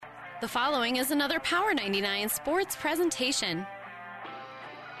The following is another Power 99 sports presentation.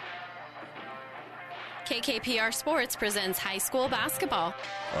 KKPR Sports presents high school basketball.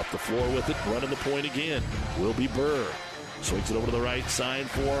 Up the floor with it, running the point again. Will be Burr. Swings it over to the right side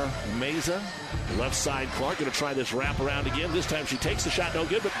for Meza. Left side, Clark going to try this wraparound again. This time she takes the shot, no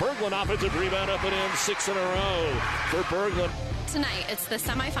good, but Berglund offensive rebound up and in, 6 in a row for Berglund. Tonight, it's the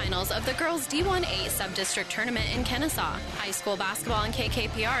semifinals of the girls' D1-8 sub-district tournament in Kenesaw. High school basketball in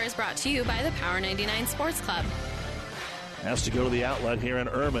KKPR is brought to you by the Power 99 Sports Club. Has to go to the outlet here in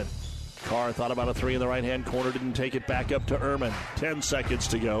Ehrman. Carr thought about a three in the right-hand corner, didn't take it back up to Ehrman. 10 seconds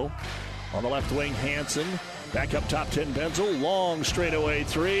to go. On the left wing, Hansen. Back up top, 10 Benzel. Long straightaway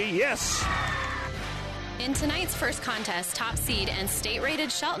three. Yes! In tonight's first contest, top seed and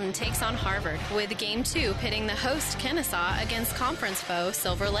state-rated Shelton takes on Harvard, with Game 2 pitting the host Kenesaw against conference foe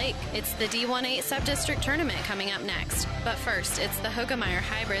Silver Lake. It's the D1-8 sub-district tournament coming up next. But first, it's the Hoegemeyer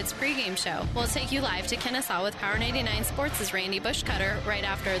Hybrids pregame show. We'll take you live to Kenesaw with Power 99 Sports' Randy Bushcutter right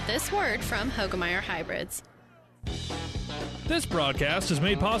after this word from Hoegemeyer Hybrids. This broadcast is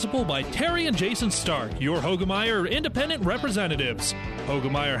made possible by Terry and Jason Stark, your Hoegemeyer independent representatives.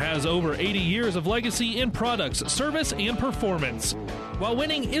 Hoegemeyer has over 80 years of legacy in products, service, and performance. While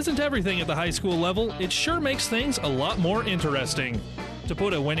winning isn't everything at the high school level, it sure makes things a lot more interesting. To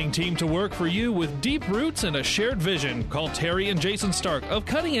put a winning team to work for you with deep roots and a shared vision, call Terry and Jason Stark of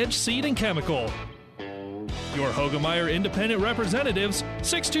Cutting Edge Seed and Chemical. Your Hoegemeyer independent representatives,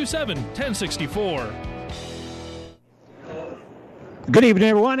 627-1064. Good evening,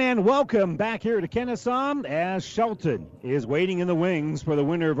 everyone, and welcome back here to Kenesaw as Shelton is waiting in the wings for the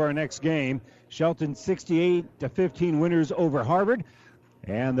winner of our next game. Shelton 68-15 winners over Harvard,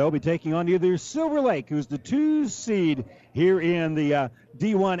 and they'll be taking on either Silver Lake, who's the 2 seed here in the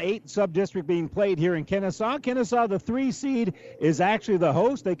D1-8 sub-district being played here in Kenesaw. Kenesaw, the 3 seed, is actually the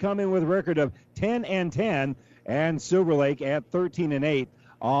host. They come in with a record of 10-10, and Silver Lake at 13-8.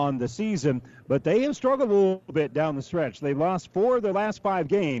 On the season, but they have struggled a little bit down the stretch. They've lost 4 of their last 5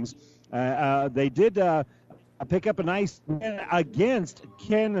 games. They did pick up a nice win against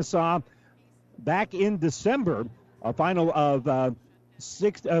Kenesaw back in December, a final of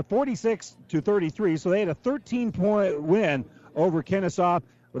 46-33. So they had a 13-point win over Kenesaw.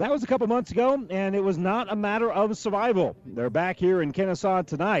 Well, that was a couple months ago, and it was not a matter of survival. They're back here in Kenesaw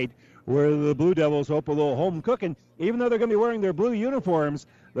tonight, where the Blue Devils hope a little home cooking. Even though they're going to be wearing their blue uniforms,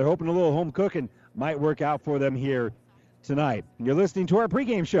 they're hoping a little home cooking might work out for them here tonight. You're listening to our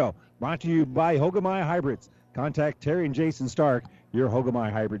pregame show, brought to you by Hoegemeyer Hybrids. Contact Terry and Jason Stark, your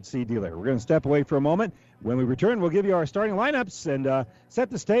Hoegemeyer Hybrid seed dealer. We're going to step away for a moment. When we return, we'll give you our starting lineups and set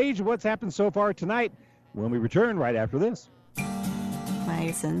the stage of what's happened so far tonight when we return right after this.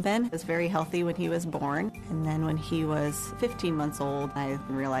 My son, Ben, was very healthy when he was born, and then when he was 15 months old, I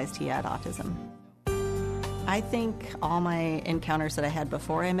realized he had autism. I think all my encounters that I had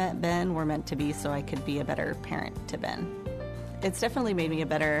before I met Ben were meant to be so I could be a better parent to Ben. It's definitely made me a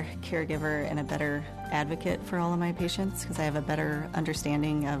better caregiver and a better advocate for all of my patients because I have a better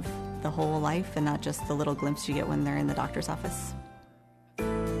understanding of the whole life and not just the little glimpse you get when they're in the doctor's office.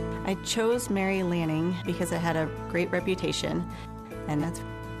 I chose Mary Lanning because it had a great reputation, and that's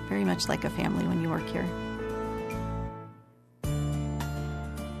very much like a family when you work here.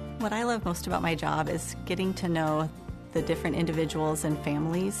 What I love most about my job is getting to know the different individuals and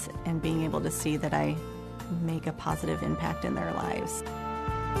families and being able to see that I make a positive impact in their lives.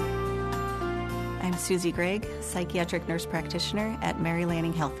 I'm Susie Gregg, psychiatric nurse practitioner at Mary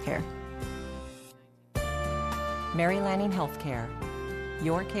Lanning Healthcare. Mary Lanning Healthcare.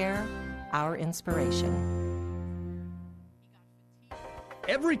 Your care, our inspiration.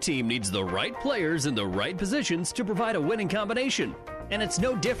 Every team needs the right players in the right positions to provide a winning combination. And it's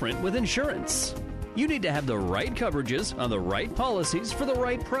no different with insurance. You need to have the right coverages on the right policies for the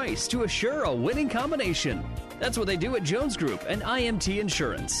right price to assure a winning combination. That's what they do at Jones Group and IMT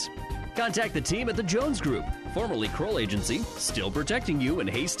Insurance. Contact the team at the Jones Group, formerly Kroll Agency, still protecting you in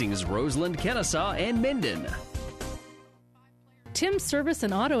Hastings, Roseland, Kenesaw, and Minden. Tim's Service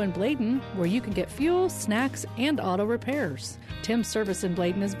and Auto in Bladen, where you can get fuel, snacks, and auto repairs. Tim's Service in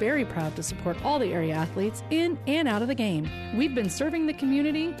Bladen is very proud to support all the area athletes in and out of the game. We've been serving the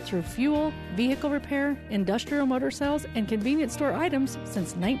community through fuel, vehicle repair, industrial motor sales, and convenience store items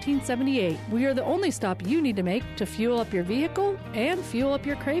since 1978. We are the only stop you need to make to fuel up your vehicle and fuel up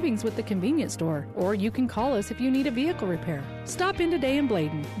your cravings with the convenience store. Or you can call us if you need a vehicle repair. Stop in today in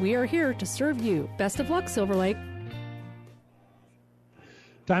Bladen. We are here to serve you. Best of luck, Silver Lake.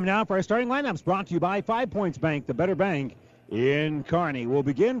 Time now for our starting lineups, brought to you by 5 Points Bank, the better bank in Kearney. We'll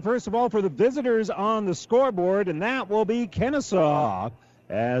begin, first of all, for the visitors on the scoreboard, and that will be Kenesaw,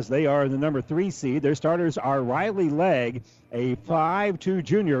 as they are the number 3 seed. Their starters are Riley Legg, a 5'2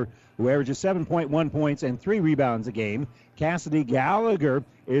 junior who averages 7.1 points and 3 rebounds a game. Cassidy Gallagher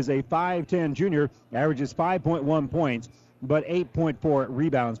is a 5'10 junior, averages 5.1 points, but 8.4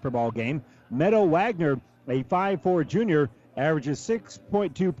 rebounds per ball game. Meadow Wagner, a 5'4 junior, averages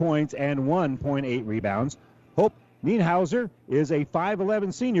 6.2 points and 1.8 rebounds. Hope Nienhauser is a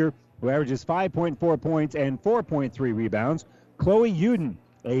 5'11 senior who averages 5.4 points and 4.3 rebounds. Chloe Uden,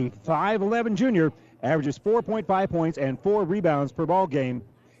 a 5'11 junior, averages 4.5 points and 4 rebounds per ball game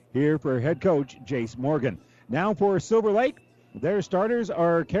here for head coach Jace Morgan. Now for Silver Lake, their starters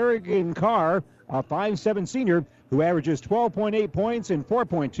are Kerrigan Carr, a 5'7 senior who averages 12.8 points and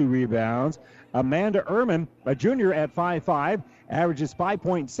 4.2 rebounds. Amanda Ehrman, a junior at 5'5", averages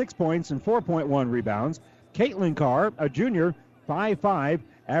 5.6 points and 4.1 rebounds. Caitlin Carr, a junior, 5'5",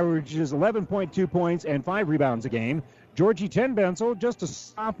 averages 11.2 points and 5 rebounds a game. Georgie Tenbensel, just a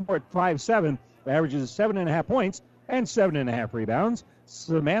sophomore at 5'7", averages 7.5 points and 7.5 rebounds.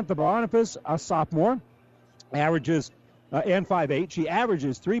 Samantha Boniface, a sophomore, averages and 5'8". She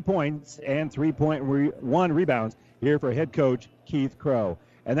averages 3 points and 3.1 rebounds here for head coach Keith Crow.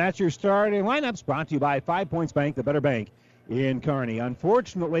 And that's your starting lineups, brought to you by 5 Points Bank, the better bank in Kearney.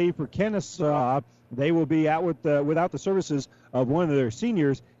 Unfortunately for Kenesaw, they will be out without the services of one of their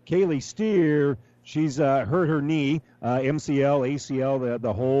seniors, Kaylee Steer. She's hurt her knee, MCL, ACL,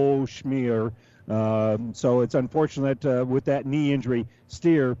 the whole schmear. So it's unfortunate with that knee injury.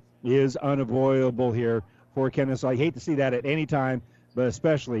 Steer is unavoidable here for Kenesaw. I hate to see that at any time, but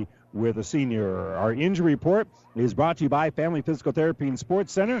especially with a senior. Our injury report is brought to you by Family Physical Therapy and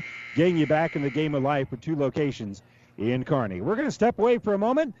Sports Center, getting you back in the game of life with 2 locations in Kearney. We're going to step away for a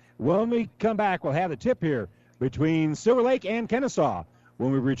moment. When we come back, we'll have the tip here between Silver Lake and Kenesaw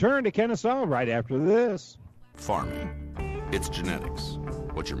when we return to Kenesaw right after this. Farming. It's genetics,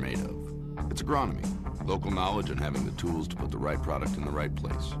 what you're made of. It's agronomy, local knowledge and having the tools to put the right product in the right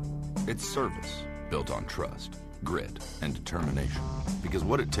place. It's service, built on trust, grit, and determination. Because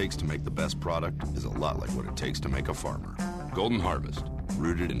what it takes to make the best product is a lot like what it takes to make a farmer. Golden Harvest,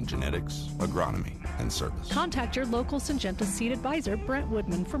 rooted in genetics, agronomy, and service. Contact your local Syngenta seed advisor, Brent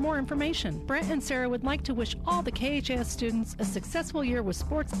Woodman, for more information. Brent and Sarah would like to wish all the KHAS students a successful year with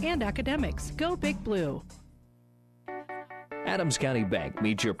sports and academics. Go Big Blue. Adams County Bank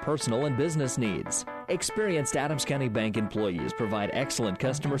meets your personal and business needs. Experienced Adams County Bank employees provide excellent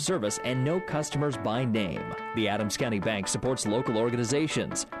customer service and know customers by name. The Adams County Bank supports local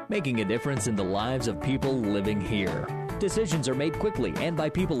organizations, making a difference in the lives of people living here. Decisions are made quickly and by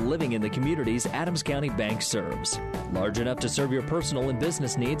people living in the communities Adams County Bank serves. Large enough to serve your personal and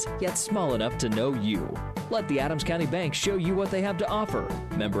business needs, yet small enough to know you. Let the Adams County Bank show you what they have to offer.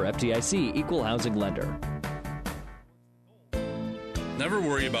 Member FDIC, Equal Housing Lender. Never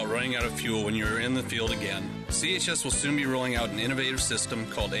worry about running out of fuel when you're in the field again. CHS will soon be rolling out an innovative system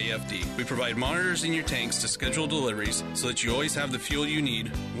called AFD. We provide monitors in your tanks to schedule deliveries so that you always have the fuel you need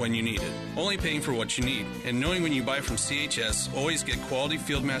when you need it. Only paying for what you need. And knowing when you buy from CHS, always get quality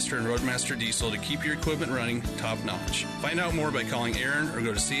Fieldmaster and Roadmaster diesel to keep your equipment running top notch. Find out more by calling Aaron or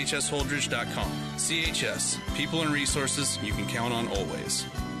go to chsholdridge.com. CHS, people and resources you can count on always.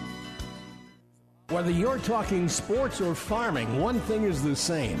 Whether you're talking sports or farming, one thing is the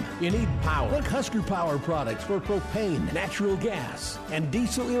same. You need power. Look Husker Power products for propane, natural gas, and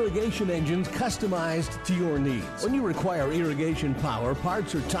diesel irrigation engines customized to your needs. When you require irrigation power,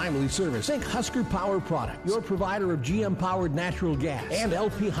 parts, or timely service, think Husker Power products, your provider of GM-powered natural gas and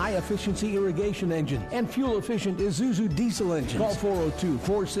LP high-efficiency irrigation engine and fuel-efficient Isuzu diesel engines. Call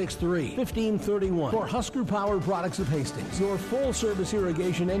 402-463-1531 for Husker Power products of Hastings, your full-service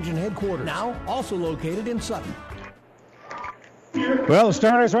irrigation engine headquarters. Now, also located in Sutton. Well, the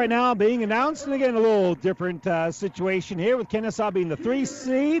starters right now being announced, and again, a little different situation here with Kenesaw being the 3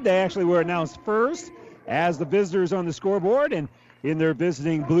 seed. They actually were announced first as the visitors on the scoreboard and in their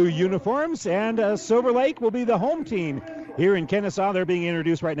visiting blue uniforms, and Silver Lake will be the home team here in Kenesaw. They're being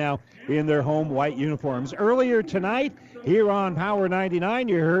introduced right now in their home white uniforms. Earlier tonight, here on Power 99,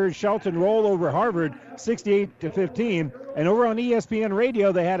 you heard Shelton roll over Harvard 68-15. And over on ESPN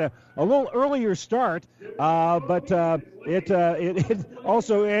Radio, they had a little earlier start, but it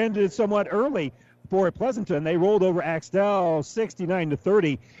also ended somewhat early for Pleasanton. They rolled over Axtell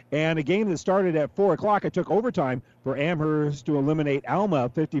 69-30, and a game that started at 4 o'clock, it took overtime for Amherst to eliminate Alma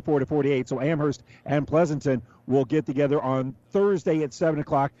 54-48. So Amherst and Pleasanton will get together on Thursday at 7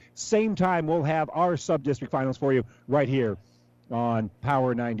 o'clock. Same time, we'll have our sub-district finals for you right here on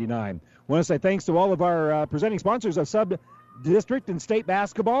Power 99. I want to say thanks to all of our presenting sponsors of sub-district and state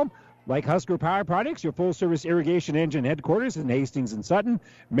basketball Like Husker Power Products, your full-service irrigation engine headquarters in Hastings and Sutton.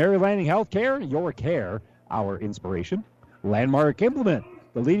 Mary Lanning Healthcare, your care, our inspiration. Landmark Implement,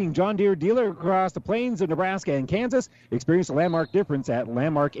 the leading John Deere dealer across the plains of Nebraska and Kansas. Experience the Landmark difference at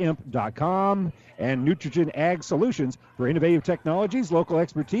landmarkimp.com. And Nutrigen Ag Solutions for innovative technologies, local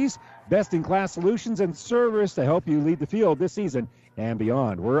expertise, best-in-class solutions, and service to help you lead the field this season and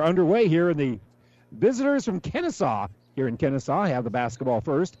beyond. We're underway here in the visitors from Kenesaw. Here in Kenesaw have the basketball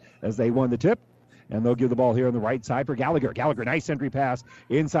first as they won the tip. And they'll give the ball here on the right side for Gallagher. Gallagher, nice entry pass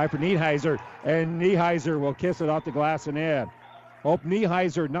inside for Nieheiser. And Nieheiser will kiss it off the glass and in. Hope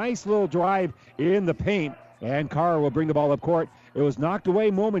Nieheiser, nice little drive in the paint. And Carr will bring the ball up court. It was knocked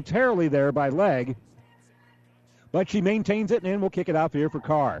away momentarily there by Legg. But she maintains it, and we'll kick it out here for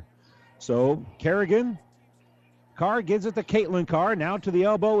Carr. So Kerrigan, Carr gives it to Caitlin Carr. Now to the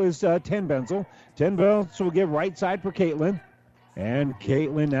elbow is Ten Benzel. Ten Benzel will give right side for Caitlin. And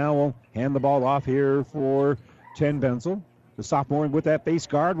Caitlin now will hand the ball off here for Ten Benzel. The sophomore with that face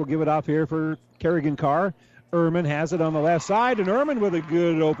guard will give it off here for Kerrigan Carr. Ehrman has it on the left side, and Ehrman with a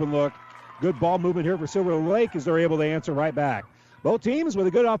good open look. Good ball movement here for Silver Lake as they're able to answer right back. Both teams with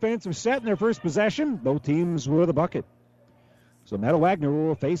a good offensive set in their first possession. Both teams with a bucket. So Meta Wagner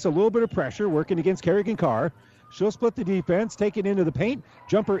will face a little bit of pressure working against Kerrigan Carr. She'll split the defense, take it into the paint.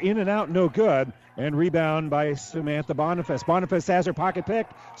 Jumper in and out, no good. And rebound by Samantha Boniface. Boniface has her pocket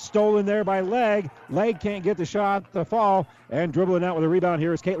picked. Stolen there by Legg. Legg can't get the shot to fall. And dribbling out with a rebound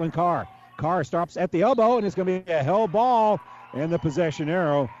here is Caitlin Carr. Carr stops at the elbow, and it's going to be a held ball. And the possession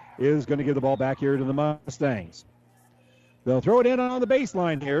arrow is going to give the ball back here to the Mustangs. They'll throw it in on the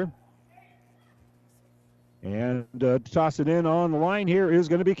baseline here. And to toss it in on the line here is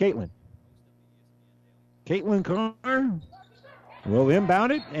going to be Caitlin. Caitlin Carr will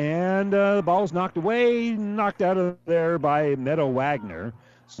inbound it, and the ball's knocked away, knocked out of there by Meadow Wagner.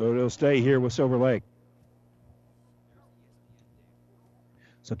 So it'll stay here with Silver Lake.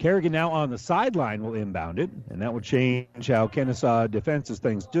 So Kerrigan now on the sideline will inbound it, and that will change how Kenesaw defenses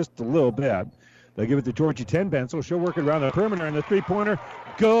things just a little bit. They'll give it to Georgie Ten Benzel. She'll work it around the perimeter, and the three-pointer.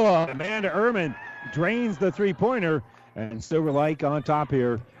 Good. Amanda Ehrman drains the three-pointer, and Silver Lake on top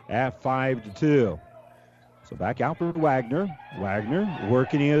here at 5-2. So back out for Wagner. Wagner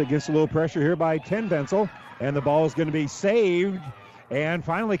working against a little pressure here by Ten Benzel, and the ball is going to be saved. And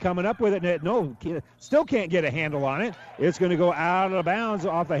finally coming up with it. No, still can't get a handle on it. It's going to go out of bounds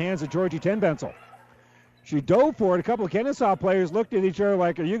off the hands of Georgie Ten Benzel. She dove for it. A couple of Kenesaw players looked at each other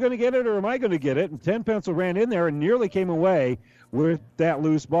like, are you going to get it or am I going to get it? And Ten Benzel ran in there and nearly came away with that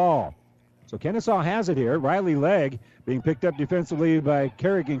loose ball. So Kenesaw has it here. Riley Legg being picked up defensively by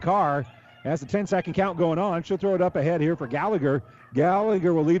Kerrigan Carr. Has a 10-second count going on. She'll throw it up ahead here for Gallagher.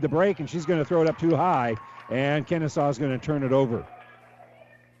 Gallagher will lead the break, and she's going to throw it up too high. And Kenesaw is going to turn it over.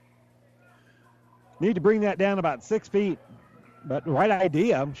 Need to bring that down about 6 feet. But the right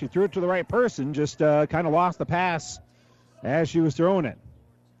idea. She threw it to the right person, just kind of lost the pass as she was throwing it.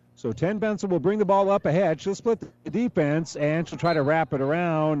 So Ten Benzel will bring the ball up ahead. She'll split the defense, and she'll try to wrap it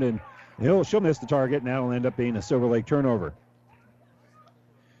around, and she'll miss the target, and that'll end up being a Silver Lake turnover.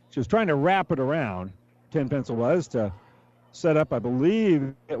 She was trying to wrap it around, Ten Benzel was, to set up, I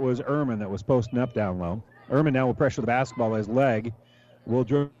believe it was Ehrman that was posting up down low. Ehrman now will pressure the basketball as Legg will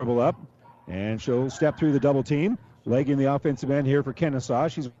dribble up, and she'll step through the double team. Legg in the offensive end here for Kenesaw.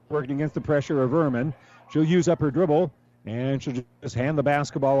 She's working against the pressure of Ehrman. She'll use up her dribble, and she'll just hand the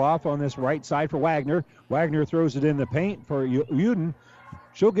basketball off on this right side for Wagner. Wagner throws it in the paint for Uden.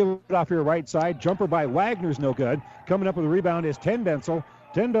 She'll give it off here right side. Jumper by Wagner's no good. Coming up with a rebound is Ten Benzel.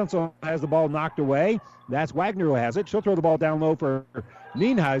 Ten Benzel has the ball knocked away. That's Wagner who has it. She'll throw the ball down low for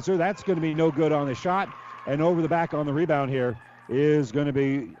Nienheiser. That's going to be no good on the shot. And over the back on the rebound here is going to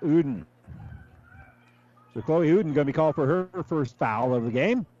be Uden. So Chloe Uden going to be called for her first foul of the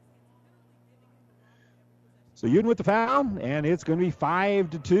game. So Uden with the foul, and it's going to be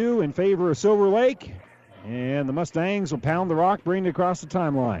 5-2 in favor of Silver Lake. And the Mustangs will pound the rock, bring it across the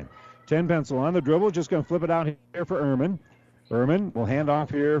timeline. Ten Benzel on the dribble, just going to flip it out here for Ehrman. Ehrman will hand off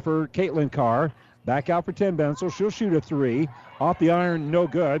here for Caitlin Carr. Back out for Ten Benzel. She'll shoot a three. Off the iron, no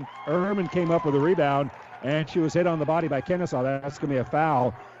good. Ehrman came up with a rebound, and she was hit on the body by Kenesaw. That's going to be a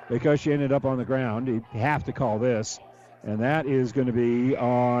foul because she ended up on the ground. You have to call this. And that is going to be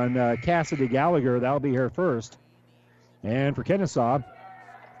on Cassidy Gallagher. That'll be her first. And for Kenesaw,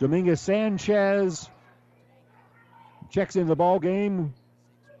 Dominguez Sanchez checks into the ball game.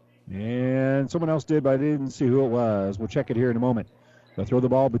 And someone else did, but I didn't see who it was. We'll check it here in a moment. They'll throw the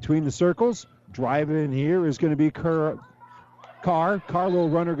ball between the circles. Driving here is going to be Carr. Little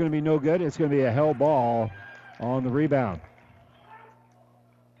runner going to be no good. It's going to be a held ball on the rebound.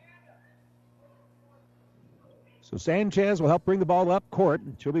 So Sanchez will help bring the ball up court.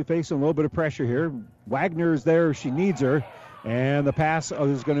 She'll be facing a little bit of pressure here. Wagner's there. She needs her. And the pass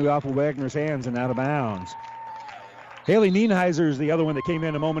is going to be off of Wagner's hands and out of bounds. Haley Nienheiser is the other one that came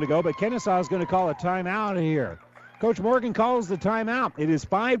in a moment ago, but Kenesaw is going to call a timeout here. Coach Morgan calls the timeout. It is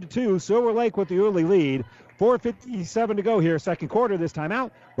 5-2, Silver Lake with the early lead. 4:57 to go here, second quarter. This timeout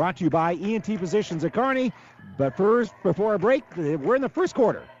brought to you by ENT Physicians at Kearney. But first, before a break, we're in the first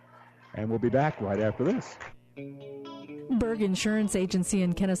quarter. And we'll be back right after this. Berg Insurance Agency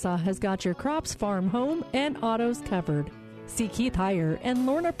in Kenesaw has got your crops, farm, home, and autos covered. See Keith Heyer and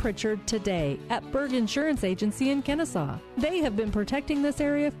Lorna Pritchard today at Berg Insurance Agency in Kenesaw. They have been protecting this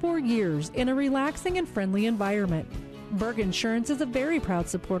area for years in a relaxing and friendly environment. Berg Insurance is a very proud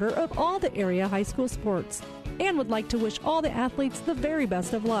supporter of all the area high school sports and would like to wish all the athletes the very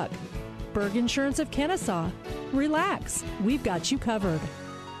best of luck. Berg Insurance of Kenesaw. Relax, we've got you covered.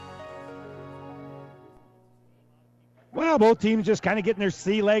 Well, both teams just kind of getting their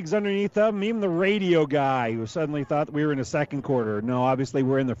sea legs underneath them. Even the radio guy who suddenly thought we were in the second quarter. No, obviously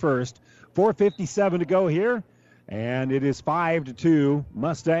we're in the first. 4:57 to go here, and it is 5-2.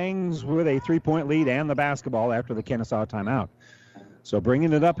 Mustangs with a 3-point lead and the basketball after the Kenesaw timeout. So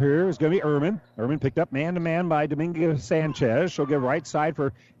bringing it up here is going to be Ehrman. Ehrman picked up man-to-man by Dominga Sanchez. She'll give right side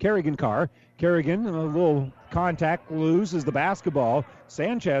for Kerrigan Carr. Kerrigan, a little contact, loses the basketball.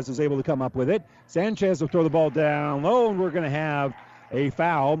 Sanchez is able to come up with it. Sanchez will throw the ball down low, and we're going to have a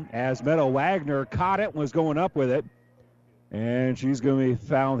foul as Meadow Wagner caught it and was going up with it. And she's going to be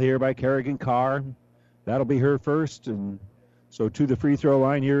fouled here by Kerrigan Carr. That'll be her first. And so to the free throw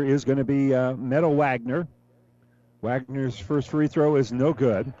line here is going to be Meadow Wagner. Wagner's first free throw is no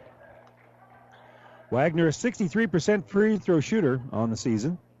good. Wagner, a 63% free throw shooter on the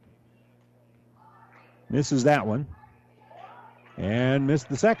season. Misses that one. And missed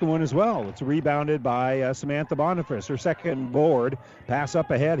the second one as well. It's rebounded by Samantha Boniface. Her second board. Pass up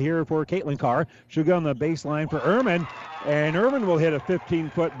ahead here for Caitlin Carr. She'll go on the baseline for Ehrman. And Ehrman will hit a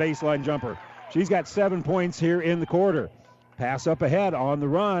 15-foot baseline jumper. She's got 7 points here in the quarter. Pass up ahead on the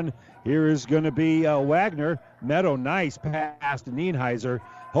run. Here is going to be Wagner. Meadow, nice pass to Nienheiser.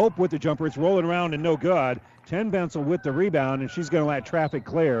 Hope with the jumper. It's rolling around and no good. Ten Bensel with the rebound, and she's going to let traffic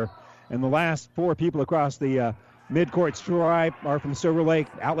clear. And the last four people across the midcourt stripe are from Silver Lake.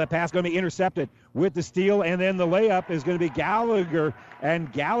 Outlet pass going to be intercepted with the steal, and then the layup is going to be Gallagher,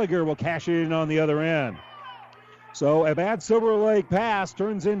 and Gallagher will cash it in on the other end. So a bad Silver Lake pass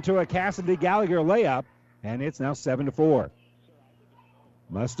turns into a Cassidy Gallagher layup, and it's now 7-4.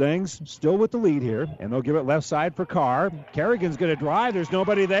 Mustangs still with the lead here, and they'll give it left side for Carr. Kerrigan's going to drive. There's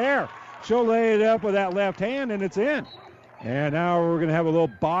nobody there. She'll lay it up with that left hand, and it's in. And now we're going to have a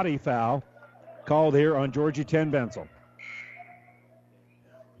little body foul called here on Georgie Ten Bensel.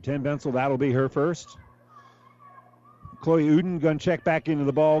 Ten Bensel, that'll be her first. Chloe Uden going to check back into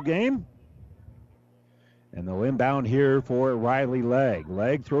the ball game. And they'll inbound here for Riley Legg.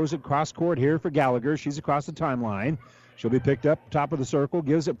 Legg throws it cross court here for Gallagher. She's across the timeline. She'll be picked up top of the circle,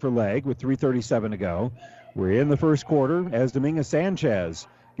 gives it for Legg with 3:37 to go. We're in the first quarter as Dominga Sanchez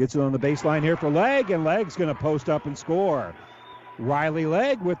gets it on the baseline here for Legg, and Legg's going to post up and score. Riley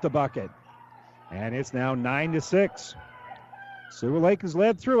Legg with the bucket. And it's now 9-6. Silver Lake is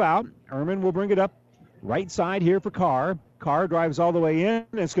led throughout. Ehrman will bring it up right side here for Carr. Carr drives all the way in.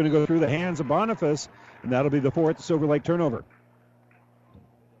 It's going to go through the hands of Boniface, and that'll be the fourth Silver Lake turnover.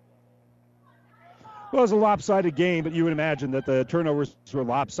 Well, it was a lopsided game, but you would imagine that the turnovers were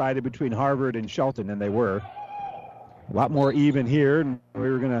lopsided between Harvard and Shelton, and they were. A lot more even here, and we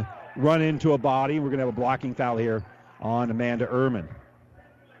were going to run into a body. We're going to have a blocking foul here on Amanda Ehrman.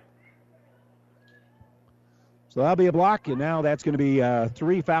 So that'll be a block, and now that's going to be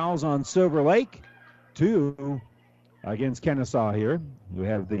 3 fouls on Silver Lake, 2 against Kenesaw here. We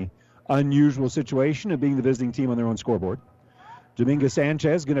have the unusual situation of being the visiting team on their own scoreboard. Dominga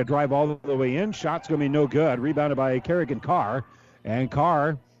Sanchez going to drive all the way in. Shot's going to be no good. Rebounded by Kerrigan Carr. And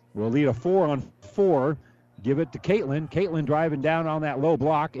Carr will lead a 4-on-4. Give it to Caitlin. Caitlin driving down on that low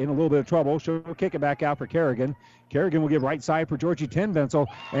block in a little bit of trouble. She'll kick it back out for Kerrigan. Kerrigan will give right side for Georgie Ten Bensel,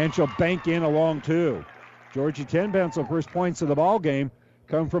 and she'll bank in a long 2. Georgie Ten Bensel, first points of the ball game,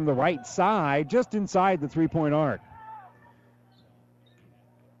 come from the right side, just inside the three-point arc.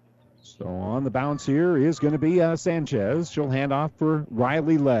 So on the bounce here is going to be Sanchez. She'll hand off for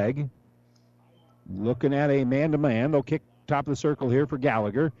Riley Legg. Looking at a man-to-man. They'll kick top of the circle here for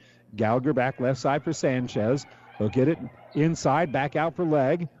Gallagher. Gallagher back left side for Sanchez. They'll get it inside, back out for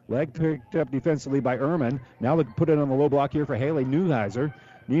Legg. Legg picked up defensively by Ehrman. Now they'll put it on the low block here for Haley Nienheiser.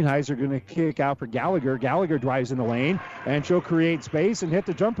 Nienheiser going to kick out for Gallagher. Gallagher drives in the lane, and she'll create space and hit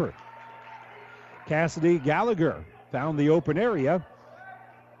the jumper. Cassidy Gallagher found the open area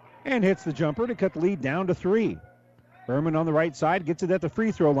and hits the jumper to cut the lead down to 3. Ehrman on the right side gets it at the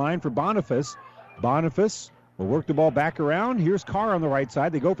free throw line for Boniface. Boniface will work the ball back around. Here's Carr on the right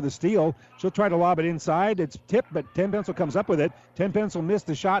side. They go for the steal. She'll try to lob it inside. It's tipped, but Ten Pencil comes up with it. Ten Pencil missed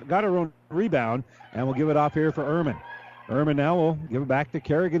the shot, got her own rebound, and we'll give it off here for Ehrman. Ehrman now will give it back to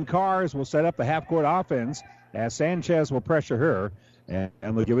Kerrigan Carr as we'll set up the half-court offense as Sanchez will pressure her. And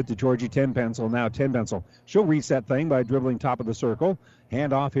we'll give it to Georgie Ten Pencil. Now Ten Pencil. She'll reset thing by dribbling top of the circle.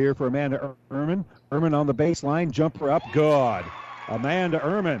 Hand off here for Amanda Ehrman. Ehrman on the baseline. Jumper up. Good. Amanda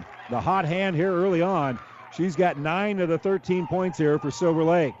Ehrman, the hot hand here early on. She's got 9 of the 13 points here for Silver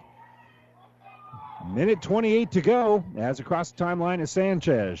Lake. Minute 28 to go as across the timeline is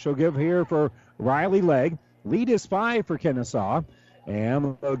Sanchez. She'll give here for Riley Legg. Lead is 5 for Kenesaw.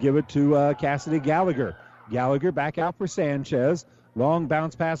 And they'll give it to Cassidy Gallagher. Gallagher back out for Sanchez. Long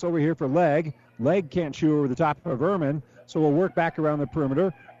bounce pass over here for Legg. Legg can't shoot over the top of Ehrman, so we'll work back around the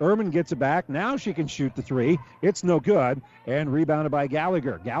perimeter. Ehrman gets it back. Now she can shoot the 3. It's no good. And rebounded by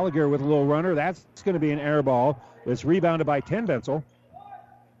Gallagher. Gallagher with a little runner. That's going to be an air ball. It's rebounded by Ten Pencil.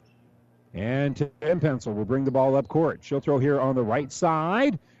 And Ten Pencil will bring the ball up court. She'll throw here on the right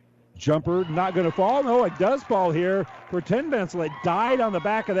side. Jumper not going to fall. No, it does fall here for Ten Pencil. It died on the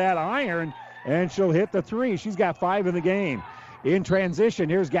back of that iron, and she'll hit the 3. She's got 5 in the game. In transition,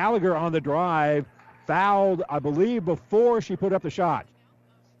 here's Gallagher on the drive. Fouled, I believe, before she put up the shot.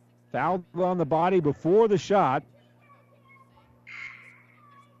 Fouled on the body before the shot.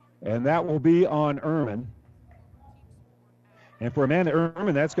 And that will be on Ehrman. And for Amanda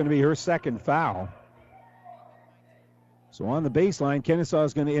Ehrman, that's going to be her second foul. So on the baseline, Kenesaw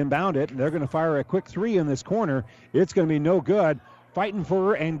is going to inbound it. They're going to fire a quick 3 in this corner. It's going to be no good. Fighting for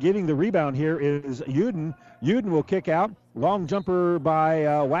her and getting the rebound here is Uden. Uden will kick out. Long jumper by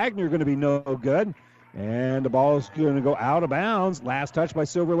Wagner going to be no good. And the ball is going to go out of bounds. Last touch by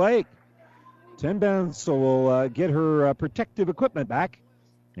Silver Lake. Ten Pencil will get her protective equipment back.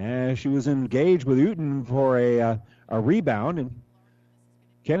 And she was engaged with Uden for a rebound. And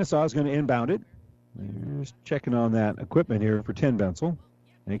Kenesaw is going to inbound it. Just checking on that equipment here for Ten Pencil.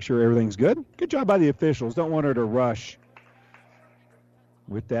 Make sure everything's good. Good job by the officials. Don't want her to rush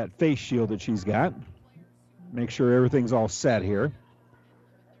with that face shield that she's got. Make sure everything's all set here.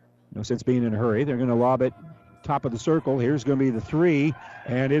 No sense being in a hurry. They're going to lob it top of the circle. Here's going to be the 3,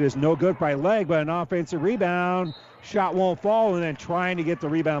 and it is no good by Legg, but an offensive rebound. Shot won't fall, and then trying to get the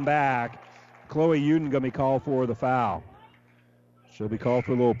rebound back. Chloe Uden going to be called for the foul. She'll be called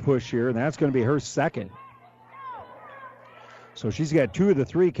for a little push here, and that's going to be her second. So she's got 2 of the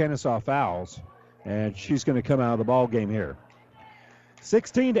 3 Kenesaw fouls, and she's going to come out of the ball game here.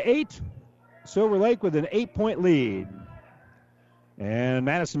 16-8, Silver Lake with an 8-point lead. And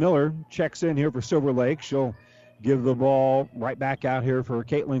Madison Miller checks in here for Silver Lake. She'll give the ball right back out here for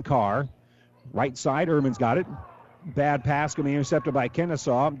Caitlin Carr. Right side, Ehrman's got it. Bad pass going to be intercepted by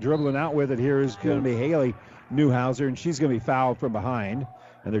Kenesaw. Dribbling out with it here is going to be Haley Newhouser, and she's going to be fouled from behind.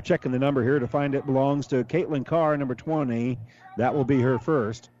 And they're checking the number here to find it belongs to Caitlin Carr, number 20. That will be her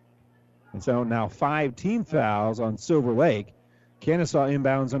first. And so now 5 team fouls on Silver Lake. Kenesaw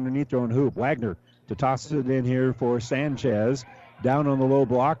inbounds underneath their own hoop. Wagner to toss it in here for Sanchez. Down on the low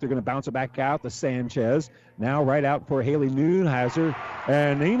block. They're going to bounce it back out to Sanchez. Now right out for Haley Newhouser.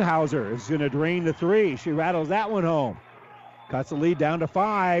 And Newhouser is going to drain the 3. She rattles that one home. Cuts the lead down to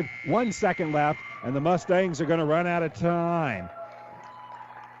 5. 1 second left. And the Mustangs are going to run out of time.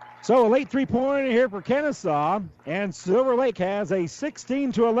 So a late 3-pointer here for Kenesaw. And Silver Lake has a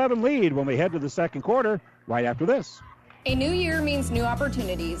 16-11 lead when we head to the second quarter right after this. A new year means new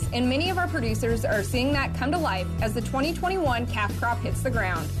opportunities, and many of our producers are seeing that come to life as the 2021 calf crop hits the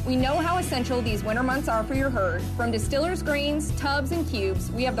ground. We know how essential these winter months are for your herd. From distillers grains, tubs, and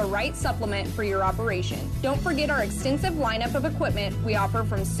cubes, we have the right supplement for your operation. Don't forget our extensive lineup of equipment we offer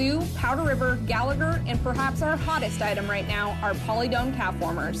from Sioux, Powder River, Gallagher, and perhaps our hottest item right now, our Polydome calf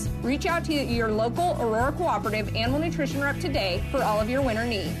warmers. Reach out to your local Aurora Cooperative Animal Nutrition rep today for all of your winter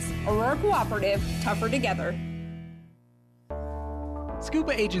needs. Aurora Cooperative, tougher together.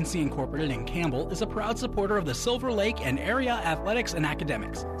 Scuba Agency Incorporated in Campbell is a proud supporter of the Silver Lake and area athletics and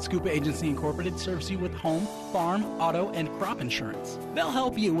academics. Scuba Agency Incorporated serves you with home, farm, auto, and crop insurance. They'll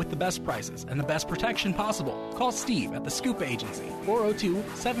help you with the best prices and the best protection possible. Call Steve at the Scuba Agency,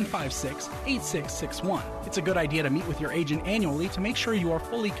 402-756-8661. It's a good idea to meet with your agent annually to make sure you are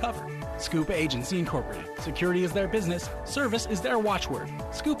fully covered. Scuba Agency Incorporated. Security is their business. Service is their watchword.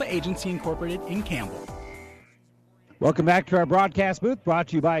 Scuba Agency Incorporated in Campbell. Welcome back to our broadcast booth, brought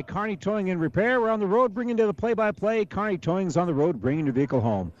to you by Kearney Towing and Repair. We're on the road bringing you the play-by-play. Kearney Towing's on the road bringing your vehicle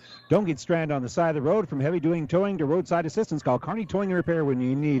home. Don't get stranded on the side of the road. From heavy-duty towing to roadside assistance, call Kearney Towing and Repair when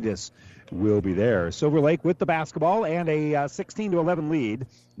you need us. We'll be there. Silver Lake with the basketball and a 16-11 lead.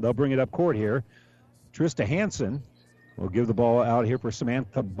 They'll bring it up court here. Trista Hansen will give the ball out here for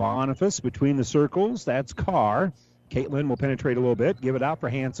Samantha Boniface between the circles. That's Carr. Caitlin will penetrate a little bit, give it out for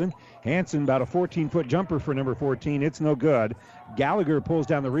Hansen. Hansen, about a 14-foot jumper for number 14. It's no good. Gallagher pulls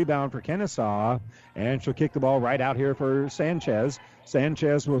down the rebound for Kenesaw, and she'll kick the ball right out here for Sanchez.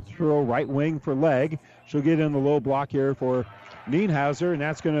 Sanchez will throw right wing for Legg. She'll get in the low block here for Nienhauser, and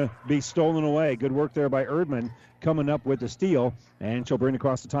that's going to be stolen away. Good work there by Erdman coming up with the steal, and she'll bring it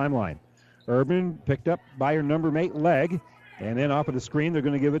across the timeline. Erdman picked up by her number mate, Legg, and then off of the screen, they're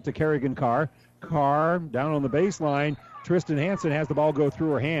going to give it to Kerrigan Carr. Carr down on the baseline. Tristan Hansen has the ball go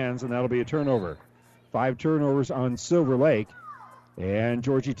through her hands, and that'll be a turnover. 5 turnovers on Silver Lake. And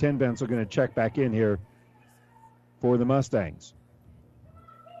Georgie Tenbence are going to check back in here for the Mustangs.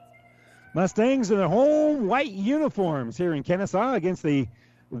 Mustangs in their home white uniforms here in Kenesaw against the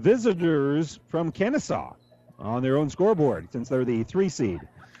visitors from Kenesaw on their own scoreboard since they're the 3 seed.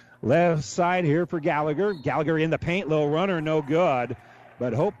 Left side here for Gallagher. Gallagher in the paint, low runner, no good.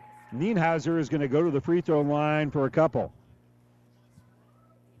 But Hope Nienhauser is going to go to the free throw line for a couple.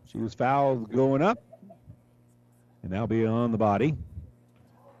 She was fouled going up, and that'll be on the body.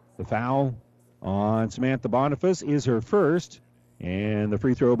 The foul on Samantha Boniface is her first, and the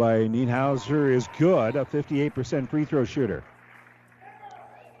free throw by Nienhauser is good, a 58% free throw shooter.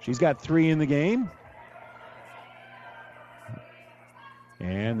 She's got 3 in the game.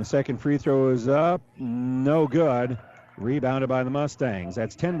 And the second free throw is up, no good. Rebounded by the Mustangs.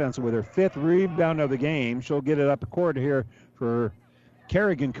 That's Tenbence with her 5th rebound of the game. She'll get it up the court here for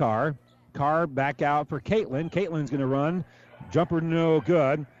Kerrigan Carr. Carr back out for Caitlin. Caitlin's going to run. Jumper no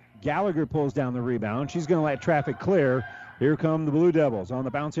good. Gallagher pulls down the rebound. She's going to let traffic clear. Here come the Blue Devils. On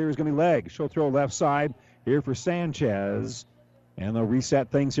the bounce here is going to be Legg. She'll throw left side here for Sanchez. And they'll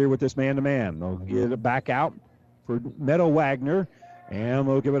reset things here with this man-to-man. They'll get it back out for Meadow Wagner. And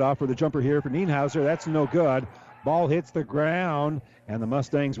they'll give it off for the jumper here for Nienhauser. That's no good. Ball hits the ground, and the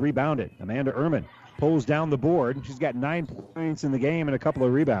Mustangs rebound it. Amanda Ehrman pulls down the board. She's got 9 points in the game and a couple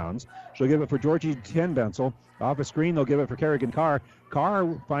of rebounds. She'll give it for Georgie Tenbence. Off a screen, they'll give it for Kerrigan Carr.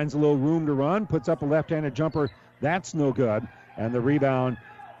 Carr finds a little room to run, puts up a left-handed jumper. That's no good. And the rebound,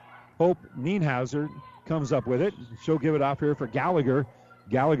 Hope Nienhauser comes up with it. She'll give it off here for Gallagher.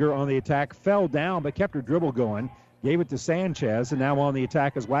 Gallagher on the attack fell down, but kept her dribble going. Gave it to Sanchez, and now on the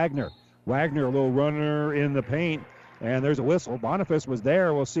attack is Wagner. Wagner, a little runner in the paint, and there's a whistle. Boniface was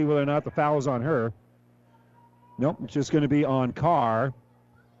there. We'll see whether or not the foul is on her. Nope, it's just going to be on Carr.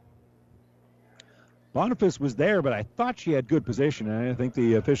 Boniface was there, but I thought she had good position, and I think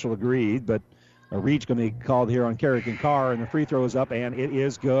the official agreed, but a reach going to be called here on Kerrigan Carr, and the free throw is up, and it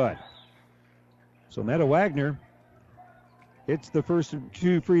is good. So Meta Wagner hits the first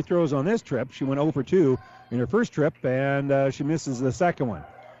 2 free throws on this trip. She went 0 for 2 in her first trip, and she misses the second one.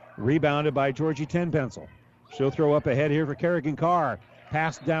 Rebounded by Georgie Tenbence. She'll throw up ahead here for Kerrigan Carr.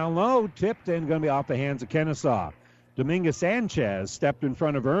 Pass down low, tipped, and going to be off the hands of Kenesaw. Dominga Sanchez stepped in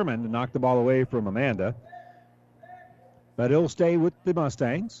front of Ehrman to knock the ball away from Amanda. But it'll stay with the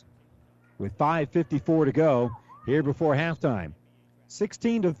Mustangs with 5:54 to go here before halftime.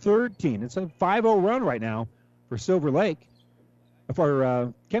 16-13. It's a 5-0 run right now for Silver Lake.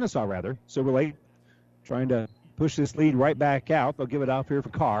 For Kenesaw, rather. Silver Lake trying to push this lead right back out. They'll give it off here for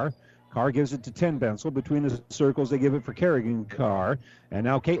Carr. Carr gives it to Tenbence. Between the circles, they give it for Kerrigan Carr. And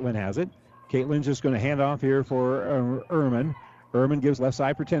now Caitlin has it. Caitlin's just going to hand off here for Ehrman. Ehrman gives left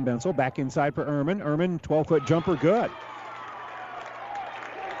side for Tenbence. Back inside for Ehrman. Ehrman, 12-foot jumper, good.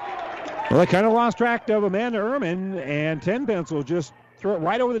 Well, they kind of lost track of Amanda Ehrman, and Tenbence will just throw it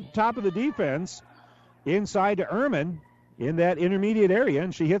right over the top of the defense inside to Ehrman in that intermediate area,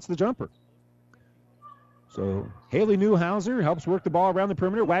 and she hits the jumper. So Haley Newhauser helps work the ball around the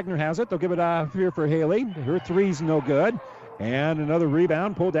perimeter. Wagner has it. They'll give it off here for Haley. Her 3's no good. And another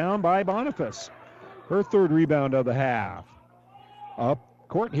rebound pulled down by Boniface. Her 3rd rebound of the half. Up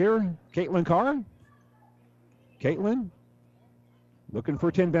court here, Caitlin Carr. Caitlin looking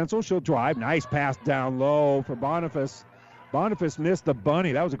for Tenbence. She'll drive. Nice pass down low for Boniface. Boniface missed the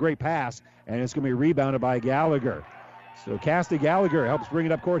bunny. That was a great pass. And it's going to be rebounded by Gallagher. So Cassie Gallagher helps bring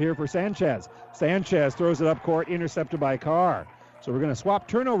it up court here for Sanchez. Sanchez throws it up court, intercepted by Carr. So we're going to swap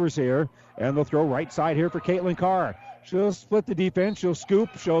turnovers here, and they'll throw right side here for Caitlin Carr. She'll split the defense. She'll scoop.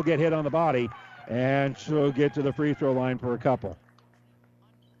 She'll get hit on the body, and she'll get to the free throw line for a couple.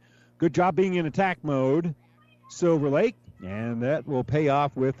 Good job being in attack mode. Silver Lake, and that will pay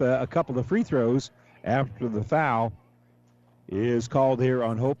off with a couple of free throws after the foul is called here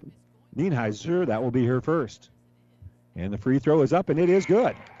on Hope Nienheiser. That will be her first. And the free throw is up, and it is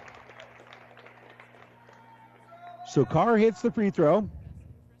good. So Carr hits the free throw.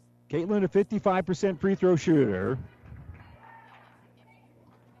 Caitlin, a 55% free throw shooter.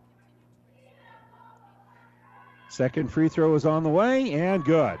 Second free throw is on the way, and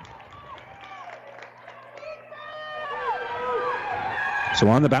good. So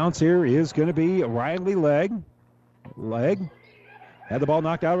on the bounce here is going to be Riley Legg. Legg had the ball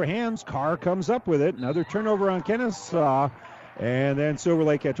knocked out of her hands. Carr comes up with it. Another turnover on Kenesaw. And then Silver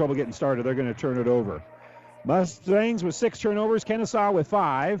Lake had trouble getting started. They're going to turn it over. Mustangs with 6 turnovers. Kenesaw with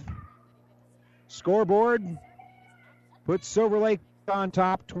 5. Scoreboard puts Silver Lake on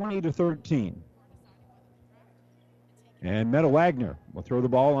top 20-13. And Meta Wagner will throw the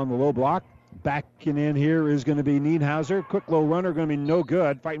ball on the low block. Backing in here is going to be Nienhauser. Quick low runner going to be no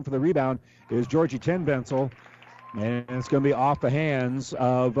good. Fighting for the rebound is Georgie Tenbensel. And it's going to be off the hands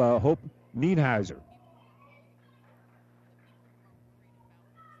of Hope Nienhauser.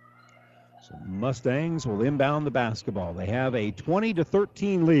 So Mustangs will inbound the basketball. They have a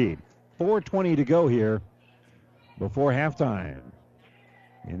 20-13 lead. 4:20 to go here before halftime.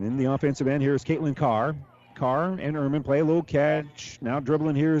 And in the offensive end here is Caitlin Carr. Carr and Ehrman play a little catch. Now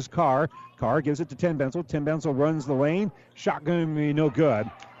dribbling here is Carr. Carr gives it to Tenbensel. Tenbensel runs the lane. Shot going to be no good.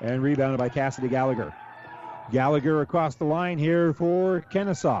 And rebounded by Cassidy Gallagher. Gallagher across the line here for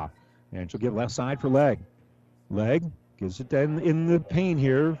Kenesaw. And she'll give left side for Legg. Legg gives it in the paint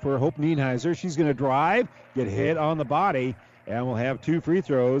here for Hope Nienhauser. She's going to drive, get hit on the body, and we'll have 2 free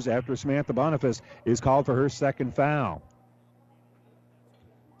throws after Samantha Boniface is called for her second foul.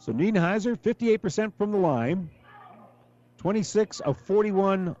 So Nienhauser, 58% from the line, 26 of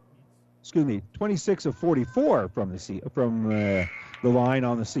 44 from the line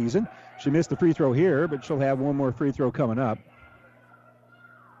on the season. She missed the free throw here, but she'll have one more free throw coming up.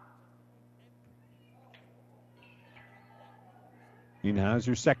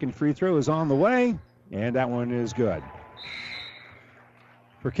 Nienhauser's second free throw is on the way, and that one is good.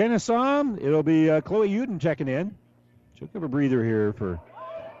 For Kenesaw, it'll be Chloe Uden checking in. She'll give a breather here for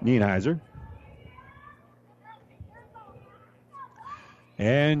Nienhauser.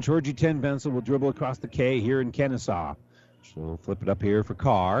 And Georgie Tenbensel will dribble across the K here in Kenesaw. She'll flip it up here for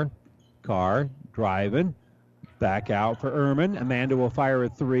Carr. Carr driving. Back out for Ehrman. Amanda will fire a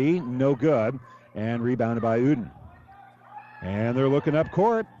 3. No good. And rebounded by Uden. And they're looking up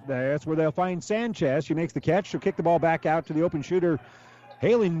court. That's where they'll find Sanchez. She makes the catch. She'll kick the ball back out to the open shooter,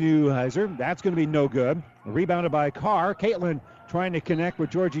 Haley Nienhauser. That's going to be no good. Rebounded by Carr. Caitlin trying to connect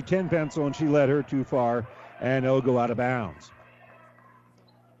with Georgie Tenbensel, and she led her too far, and it'll go out of bounds.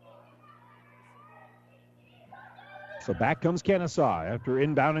 So back comes Kenesaw after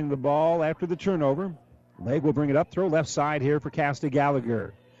inbounding the ball after the turnover. Legg will bring it up, throw left side here for Cassidy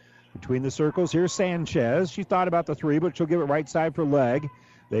Gallagher. Between the circles, here's Sanchez. She thought about the 3, but she'll give it right side for Legg.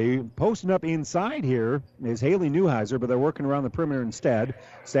 They posting up inside here is Haley Nienhauser, but they're working around the perimeter instead.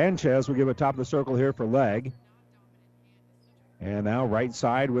 Sanchez will give it top of the circle here for Legg. And now right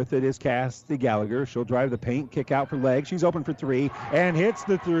side with it is Cassidy Gallagher. She'll drive the paint, kick out for Legg. She's open for 3 and hits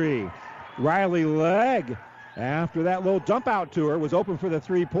the 3. Riley Legg, after that little dump out to her, was open for the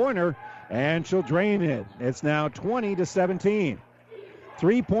 3-pointer, and she'll drain it. It's now 20-17.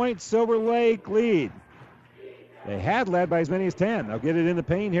 3-point Silver Lake lead. They had led by as many as 10. They'll get it in the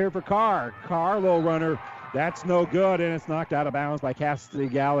paint here for Carr. Carr, little runner. That's no good, and it's knocked out of bounds by Cassidy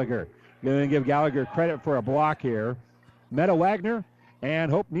Gallagher. Going to give Gallagher credit for a block here. Meta Wagner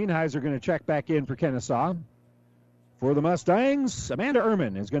and Hope Nienhauser going to check back in for Kenesaw. For the Mustangs, Amanda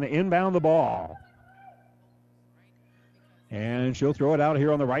Ehrman is going to inbound the ball. And she'll throw it out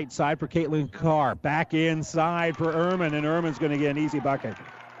here on the right side for Caitlin Carr. Back inside for Ehrman, and Ehrman's going to get an easy bucket.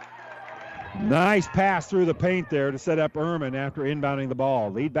 Nice pass through the paint there to set up Ehrman after inbounding the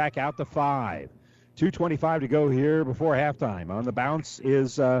ball. Lead back out to 5. 2:25 to go here before halftime. On the bounce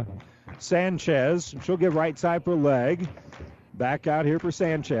is Sanchez. She'll give right side for Legg. Back out here for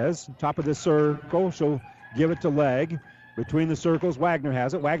Sanchez. Top of the circle. She'll give it to Legg. Between the circles, Wagner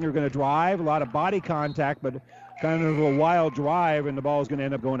has it. Wagner going to drive. A lot of body contact, but kind of a wild drive, and the ball is going to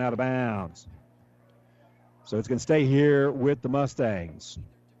end up going out of bounds. So it's going to stay here with the Mustangs.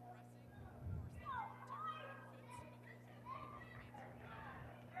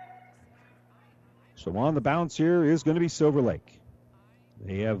 So on the bounce here is going to be Silver Lake.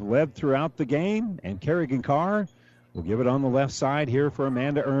 They have led throughout the game, and Kerrigan Carr will give it on the left side here for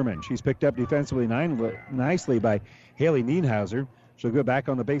Amanda Ehrman. She's picked up defensively nicely by Haley Nienhauser. She'll go back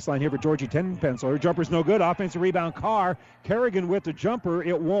on the baseline here for Georgie Tenpencil. Her jumper's no good. Offensive rebound, Carr. Kerrigan with the jumper.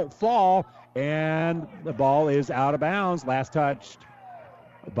 It won't fall, and the ball is out of bounds. Last touched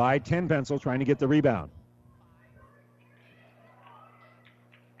by Tenpencil, trying to get the rebound.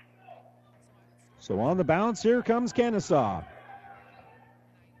 So on the bounce, here comes Kenesaw.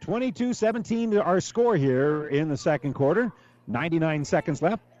 22-17 our score here in the second quarter. 99 seconds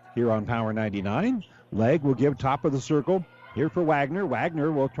left here on Power 99. Legg will give top of the circle here for Wagner.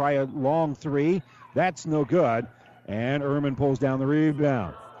 Wagner will try a long three. That's no good. And Ehrman pulls down the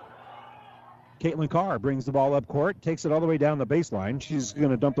rebound. Caitlin Carr brings the ball up court, takes it all the way down the baseline. She's going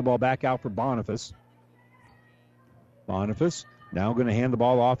to dump the ball back out for Boniface. Boniface now going to hand the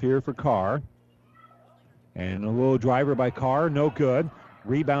ball off here for Carr. And a little driver by Carr, no good.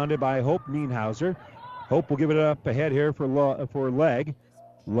 Rebounded by Hope Nienhauser. Hope will give it up ahead here for Legg.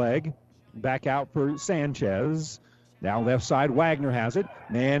 Legg back out for Sanchez. Now left side, Wagner has it.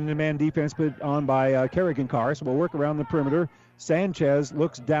 Man-to-man defense put on by Kerrigan Carr, so we'll work around the perimeter. Sanchez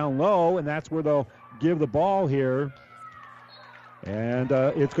looks down low, and that's where they'll give the ball here. And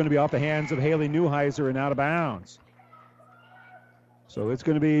it's going to be off the hands of Haley Neuheiser and out of bounds. So it's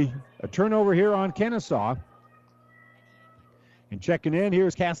going to be a turnover here on Kenesaw. And checking in,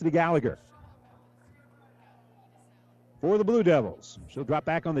 here's Cassidy Gallagher for the Blue Devils. She'll drop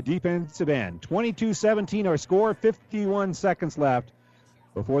back on the defensive end. 22-17 our score, 51 seconds left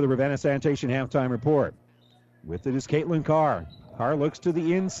before the Ravenna Sanitation halftime report. With it is Caitlin Carr. Carr looks to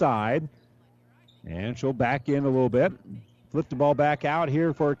the inside, and she'll back in a little bit. Flip the ball back out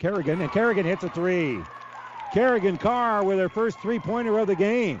here for Kerrigan, and Kerrigan hits a three. Kerrigan Carr with her first three-pointer of the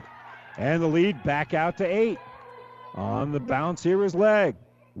game. And the lead back out to 8. On the bounce here is Legg.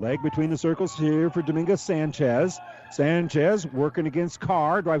 Legg between the circles here for Dominguez Sanchez. Sanchez working against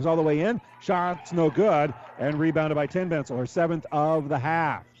Carr, drives all the way in. Shot's no good, and rebounded by Tenpencil, her 7th of the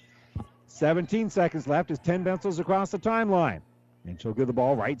half. 17 seconds left as Tenpencil's across the timeline. And she'll give the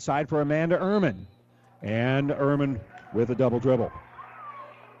ball right side for Amanda Ehrman. And Ehrman with a double dribble.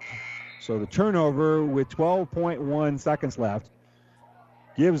 So the turnover with 12.1 seconds left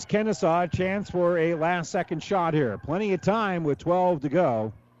gives Kenesaw a chance for a last-second shot here. Plenty of time with 12 to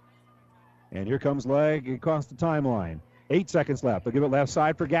go. And here comes Legg across the timeline. 8 seconds left. They'll give it left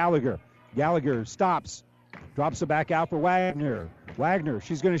side for Gallagher. Gallagher stops. Drops it back out for Wagner. Wagner,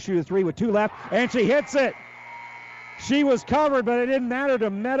 she's going to shoot a three with 2 left, and she hits it. She was covered, but it didn't matter to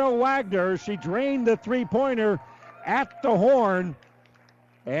Meadow Wagner. She drained the three-pointer at the horn,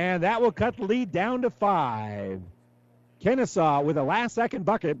 and that will cut the lead down to 5. Kenesaw with a last-second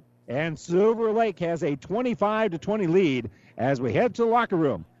bucket, and Silver Lake has a 25-20 lead as we head to the locker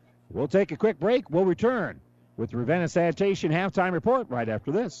room. We'll take a quick break. We'll return with Ravenna Sanitation halftime report right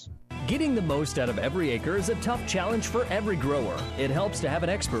after this. Getting the most out of every acre is a tough challenge for every grower. It helps to have an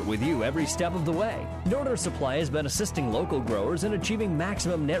expert with you every step of the way. Northern Supply has been assisting local growers in achieving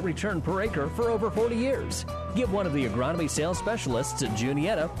maximum net return per acre for over 40 years. Give one of the agronomy sales specialists at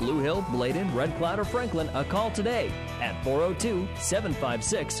Juniata, Blue Hill, Bladen, Red Cloud, or Franklin a call today at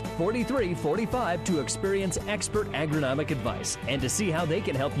 402-756-4345 to experience expert agronomic advice and to see how they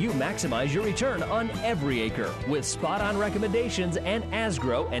can help you maximize your return on every acre with spot-on recommendations and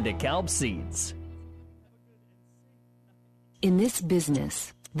Asgrow and DeKalb seeds. In this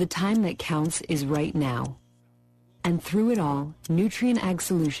business, the time that counts is right now. And through it all, Nutrien Ag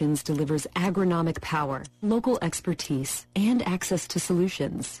Solutions delivers agronomic power, local expertise, and access to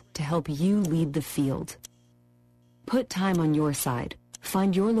solutions to help you lead the field. Put time on your side.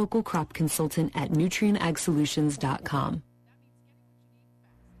 Find your local crop consultant at nutrienagsolutions.com.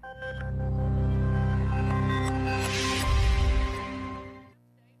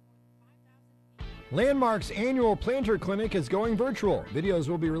 Landmark's annual planter clinic is going virtual. Videos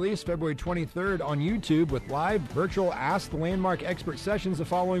will be released February 23rd on YouTube with live virtual Ask the Landmark expert sessions the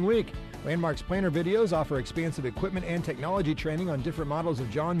following week. Landmark's planter videos offer expansive equipment and technology training on different models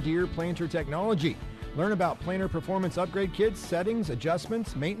of John Deere planter technology. Learn about planter performance upgrade kits, settings,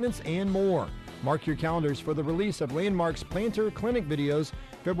 adjustments, maintenance, and more. Mark your calendars for the release of Landmark's planter clinic videos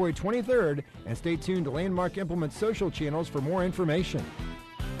February 23rd, and stay tuned to Landmark Implement's social channels for more information.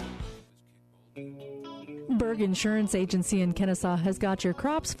 Berg Insurance Agency in Kenesaw has got your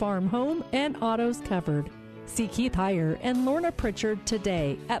crops, farm, home, and autos covered. See Keith Heyer and Lorna Pritchard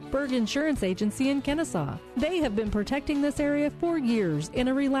today at Berg Insurance Agency in Kenesaw. They have been protecting this area for years in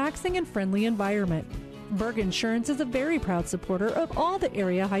a relaxing and friendly environment. Berg Insurance is a very proud supporter of all the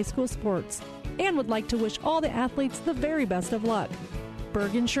area high school sports and would like to wish all the athletes the very best of luck.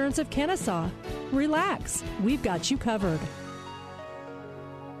 Berg Insurance of Kenesaw. Relax, we've got you covered.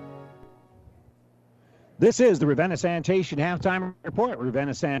 This is the Ravenna Sanitation Halftime Report.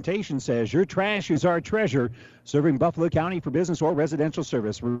 Ravenna Sanitation says your trash is our treasure, serving Buffalo County for business or residential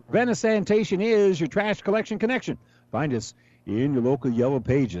service. Ravenna Sanitation is your trash collection connection. Find us in your local Yellow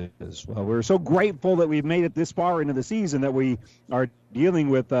Pages. Well, we're so grateful that we've made it this far into the season that we are dealing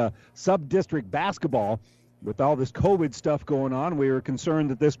with sub-district basketball. With all this COVID stuff going on, we were concerned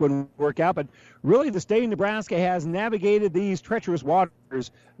that this wouldn't work out. But really, the state of Nebraska has navigated these treacherous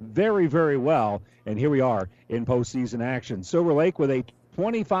waters very, very well. And here we are in postseason action. Silver Lake with a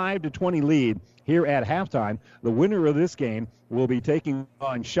 25-20 lead here at halftime. The winner of this game will be taking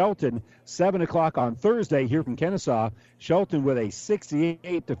on Shelton 7 o'clock on Thursday here from Kenesaw. Shelton with a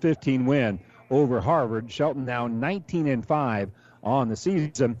 68-15 win over Harvard. Shelton now 19-5 on the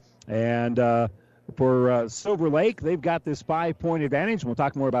season. And for Silver Lake, they've got this 5-point advantage. We'll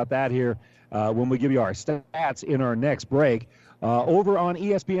talk more about that here when we give you our stats in our next break. Over on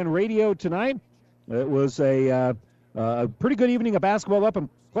ESPN Radio tonight, it was a pretty good evening of basketball up in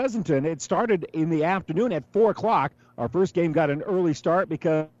Pleasanton. It started in the afternoon at 4 o'clock. Our first game got an early start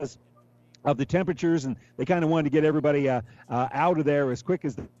because of the temperatures, and they kind of wanted to get everybody out of there as quick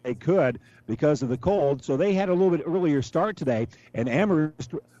as they could because of the cold. So they had a little bit earlier start today, and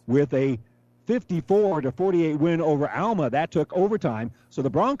Amherst with a 54-48 win over Alma. That took overtime. So the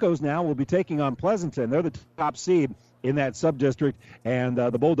Broncos now will be taking on Pleasanton. They're the top seed in that sub-district, and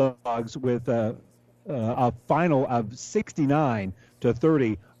the Bulldogs with a final of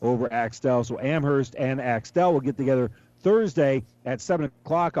 69-30 over Axtell. So Amherst and Axtell will get together Thursday at 7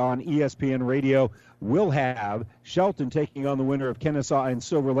 o'clock on ESPN Radio. We'll have Shelton taking on the winner of Kenesaw and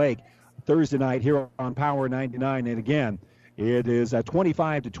Silver Lake Thursday night here on Power 99. And again, it is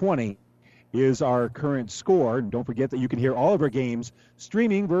 25-20 is our current score. And don't forget that you can hear all of our games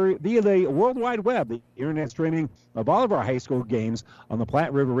streaming via the World Wide Web, the internet streaming of all of our high school games on the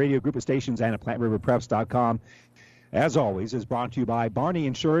Platte River Radio Group of Stations and at PlatteRiverPreps.com. As always, is brought to you by Barney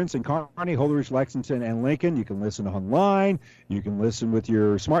Insurance in Kearney, Holdrege, Lexington, and Lincoln. You can listen online. You can listen with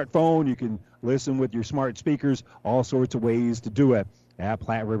your smartphone. You can listen with your smart speakers. All sorts of ways to do it at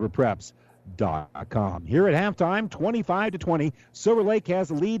PlatteRiverPreps.com. Here at halftime, 25-20, Silver Lake has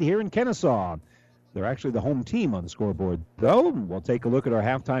the lead here in Kenesaw. They're actually the home team on the scoreboard, though. We'll take a look at our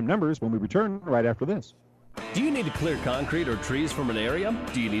halftime numbers when we return right after this. Do you need to clear concrete or trees from an area?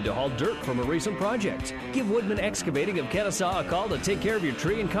 Do you need to haul dirt from a recent project? Give Woodman Excavating of Kenesaw a call to take care of your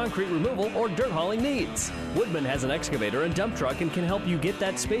tree and concrete removal or dirt hauling needs. Woodman has an excavator and dump truck and can help you get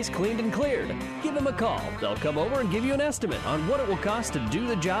that space cleaned and cleared. Give them a call. They'll come over and give you an estimate on what it will cost to do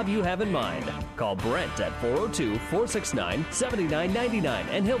the job you have in mind. Call Brent at 402-469-7999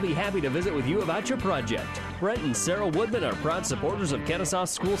 and he'll be happy to visit with you about your project. Brent and Sarah Woodman are proud supporters of Kenesaw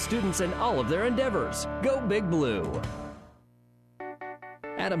school students and all of their endeavors. Go Big Blue.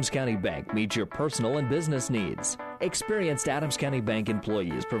 Adams County Bank meets your personal and business needs. Experienced Adams County Bank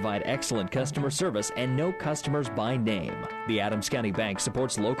employees provide excellent customer service and know customers by name. The Adams County Bank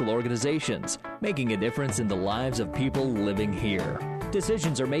supports local organizations, making a difference in the lives of people living here.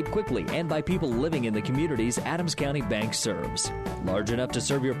 Decisions are made quickly and by people living in the communities Adams County Bank serves. Large enough to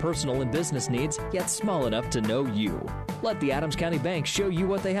serve your personal and business needs, yet small enough to know you. Let the Adams County Bank show you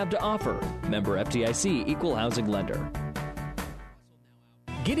what they have to offer. Member FDIC, Equal Housing Lender.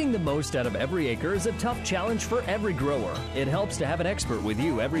 Getting the most out of every acre is a tough challenge for every grower. It helps to have an expert with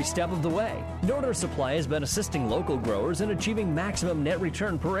you every step of the way. Northern Supply has been assisting local growers in achieving maximum net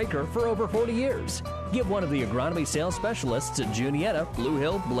return per acre for over 40 years. Give one of the agronomy sales specialists at Juniata, Blue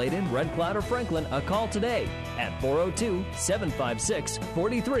Hill, Bladen, Red Cloud, or Franklin a call today at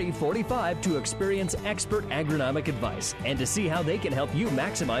 402-756-4345 to experience expert agronomic advice and to see how they can help you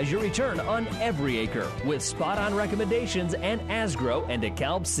maximize your return on every acre with spot-on recommendations and Asgrow and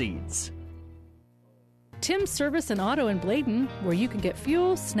DeKalb seeds. Tim's Service and Auto in Bladen, where you can get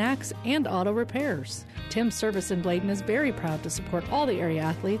fuel, snacks, and auto repairs. Tim's Service in Bladen is very proud to support all the area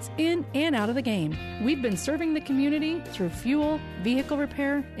athletes in and out of the game. We've been serving the community through fuel, vehicle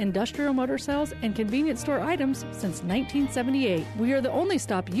repair, industrial motor sales, and convenience store items since 1978. We are the only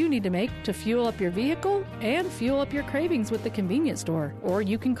stop you need to make to fuel up your vehicle and fuel up your cravings with the convenience store. Or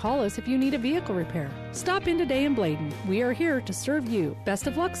you can call us if you need a vehicle repair. Stop in today in Bladen. We are here to serve you. Best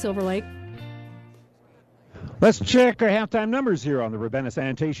of luck, Silver Lake. Let's check our halftime numbers here on the Ravenna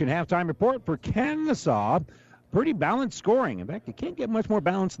Sanitation Halftime Report for Kenesaw. Pretty balanced scoring. In fact, you can't get much more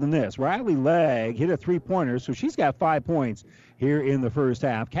balanced than this. Riley Legg hit a three-pointer, so she's got 5 points here in the first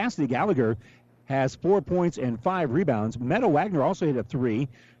half. Cassidy Gallagher has 4 points and 5 rebounds. Meadow Wagner also hit a 3.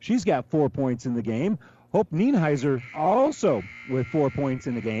 She's got 4 points in the game. Hope Nienheiser also with 4 points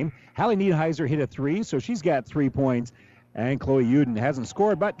in the game. Hallie Nienheiser hit a 3, so she's got 3 points. And Chloe Uden hasn't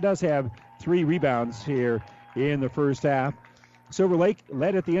scored, but does have 3 rebounds here in the first half. Silver Lake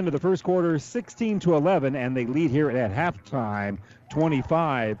led at the end of the first quarter 16-11, and they lead here at halftime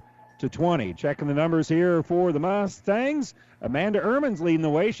 25-20. Checking the numbers here for the Mustangs. Amanda Ehrman's leading the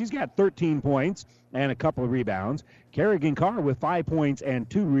way. She's got 13 points and a couple of rebounds. Kerrigan Carr with 5 points and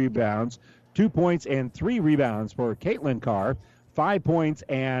 2 rebounds. 2 points and 3 rebounds for Caitlin Carr. 5 points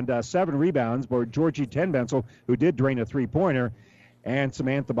and 7 rebounds for Georgie Tenbensel, who did drain a three-pointer. And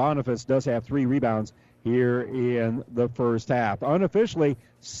Samantha Boniface does have 3 rebounds here in the first half. Unofficially,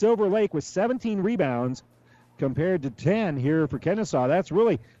 Silver Lake with 17 rebounds compared to 10 here for Kenesaw. That's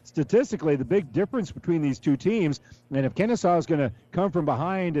really statistically the big difference between these two teams. And if Kenesaw is going to come from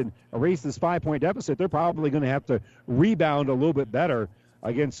behind and erase this 5-point deficit, they're probably going to have to rebound a little bit better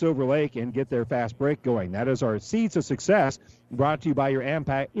against Silver Lake and get their fast break going. That is our Seeds of Success, brought to you by your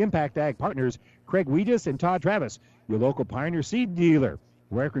Impact Ag partners, Craig Weedis and Todd Travis, your local Pioneer seed dealer.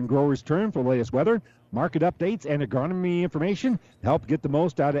 Where can growers turn for the latest weather, market updates, and agronomy information to help get the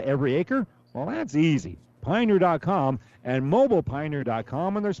most out of every acre? Well, that's easy. Pioneer.com and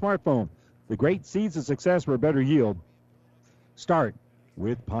mobilepioneer.com on their smartphone. The great Seeds of Success for a better yield start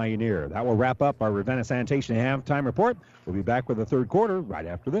with Pioneer. That will wrap up our Ravenna Sanitation halftime report. We'll be back with the third quarter right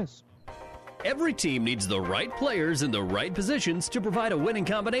after this. Every team needs the right players in the right positions to provide a winning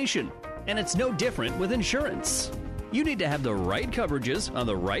combination, and it's no different with insurance. You need to have the right coverages on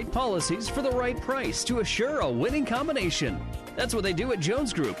the right policies for the right price to assure a winning combination. That's what they do at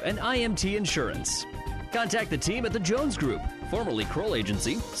Jones Group and IMT Insurance. Contact the team at the Jones Group, formerly Kroll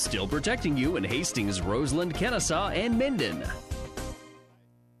Agency, still protecting you in Hastings, Roseland, Kenesaw, and Minden.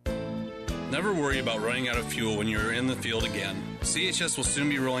 Never worry about running out of fuel when you're in the field again. CHS will soon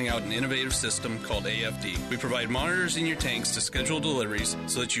be rolling out an innovative system called AFD. We provide monitors in your tanks to schedule deliveries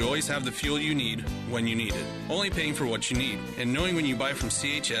so that you always have the fuel you need when you need it. Only paying for what you need. And knowing when you buy from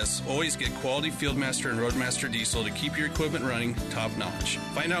CHS, always get quality Fieldmaster and Roadmaster diesel to keep your equipment running top notch.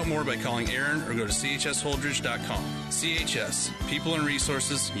 Find out more by calling Aaron or go to chsholdridge.com. CHS, people and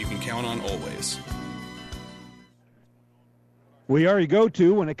resources you can count on always. We are your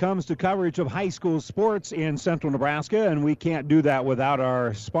go-to when it comes to coverage of high school sports in central Nebraska, and we can't do that without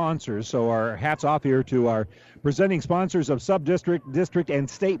our sponsors. So our hats off here to our presenting sponsors of sub-district, district, and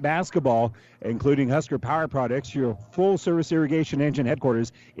state basketball, including Husker Power Products, your full-service irrigation engine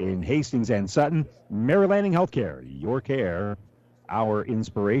headquarters in Hastings and Sutton, Mary Lanning Healthcare, your care, our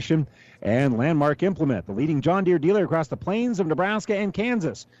inspiration, and Landmark Implement, the leading John Deere dealer across the plains of Nebraska and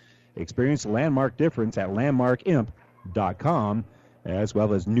Kansas. Experience the Landmark difference at landmarkimp.com, as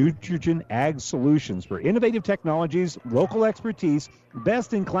well as Nutrigen Ag Solutions for innovative technologies, local expertise,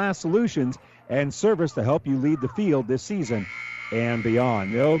 best-in-class solutions, and service to help you lead the field this season and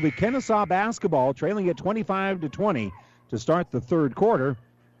beyond. It'll be Kenesaw basketball trailing at 25-20 to start the third quarter.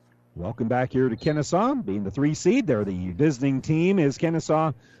 Welcome back here to Kenesaw, being the 3 seed. They're the visiting team is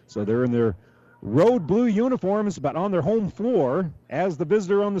Kenesaw, so they're in their road blue uniforms, but on their home floor as the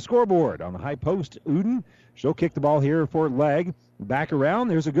visitor on the scoreboard. On the high post, Uden. She'll kick the ball here for leg. Back around.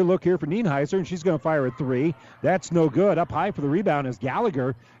 There's a good look here for Nienheiser, and she's going to fire a 3. That's no good. Up high for the rebound is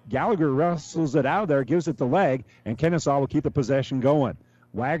Gallagher. Gallagher wrestles it out of there, gives it the leg, and Kenesaw will keep the possession going.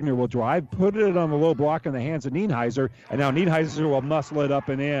 Wagner will drive, put it on the low block in the hands of Nienheiser, and now Nienheiser will muscle it up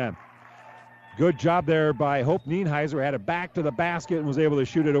and in. Good job there by Hope Nienheiser. Had it back to the basket and was able to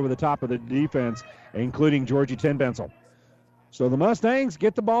shoot it over the top of the defense, including Georgie Tenbensel. So the Mustangs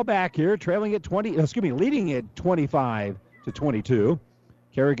get the ball back here, leading at 25-22.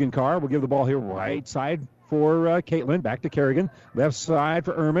 Kerrigan Carr will give the ball here right side for Caitlin. Back to Kerrigan. Left side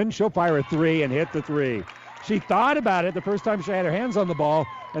for Ehrman. She'll fire a 3 and hit the 3. She thought about it the first time she had her hands on the ball,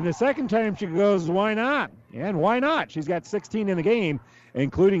 and the second time she goes, why not? And why not? She's got 16 in the game,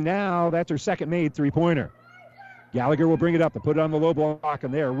 including now, that's her second made three-pointer. Gallagher will bring it up and put it on the low block,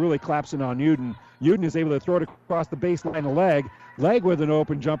 and there really collapsing on Uden. Uden is able to throw it across the baseline of leg. Leg with an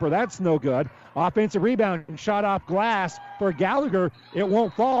open jumper. That's no good. Offensive rebound and shot off glass for Gallagher. It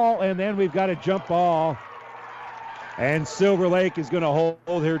won't fall, and then we've got a jump ball. And Silver Lake is going to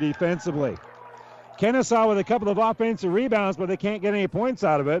hold here defensively. Kenesaw with a couple of offensive rebounds, but they can't get any points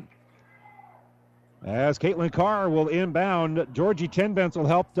out of it. As Caitlin Carr will inbound, Georgie Tenbensel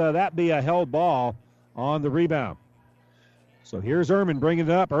helped that be a held ball on the rebound. So here's Ehrman bringing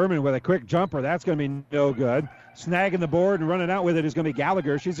it up. Ehrman with a quick jumper. That's going to be no good. Snagging the board and running out with it is going to be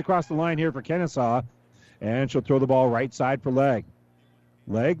Gallagher. She's across the line here for Kenesaw, and she'll throw the ball right side for Leg.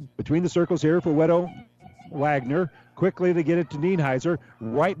 Leg between the circles here for Wedo Wagner. Quickly to get it to Nienheiser.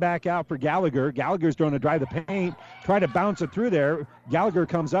 Right back out for Gallagher. Gallagher's trying to drive the paint. Try to bounce it through there. Gallagher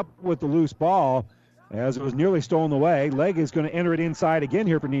comes up with the loose ball. as it was nearly stolen away. Legg is going to enter it inside again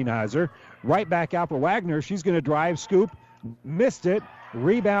here for Nienheiser. Right back out for Wagner. She's going to drive, scoop, missed it.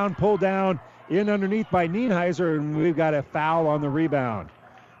 Rebound pulled down in underneath by Nienheiser, and we've got a foul on the rebound.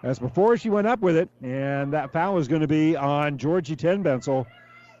 That's before she went up with it, and that foul is going to be on Georgie Tenbensel,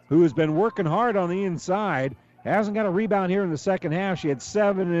 who has been working hard on the inside. Hasn't got a rebound here in the second half. She had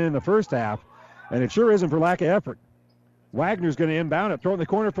 7 in the first half, and it sure isn't for lack of effort. Wagner's going to inbound it, throw it in the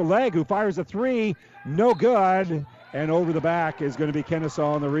corner for Legg, who fires a three. No good. And over the back is going to be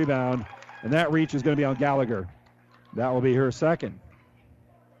Kenesaw on the rebound, and that reach is going to be on Gallagher. That will be her second.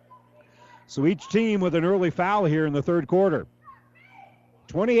 So each team with an early foul here in the third quarter.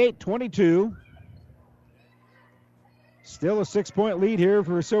 28-22. Still a 6-point lead here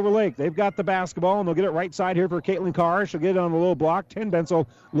for Silver Lake. They've got the basketball, and they'll get it right side here for Caitlin Carr. She'll get it on the low block. Tenbensel,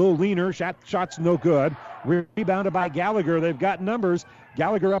 a little leaner. Shot's no good. Rebounded by Gallagher. They've got numbers.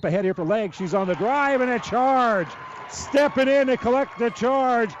 Gallagher up ahead here for Legg. She's on the drive and a charge. Stepping in to collect the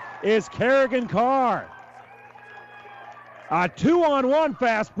charge is Kerrigan Carr. A 2-on-1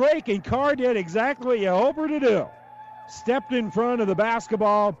 fast break, and Carr did exactly what you hope her to do. Stepped in front of the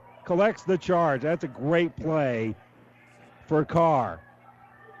basketball, collects the charge. That's a great play for Carr.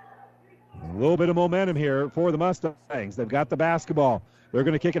 A little bit of momentum here for the Mustangs. They've got the basketball. They're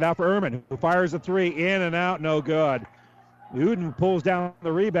going to kick it out for Ehrman, who fires a three. In and out, no good. Uden pulls down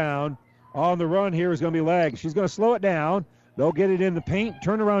the rebound. On the run here is going to be Legg. She's going to slow it down. They'll get it in the paint.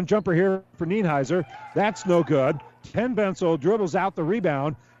 Turnaround jumper here for Nienheiser. That's no good. Tenbensel dribbles out the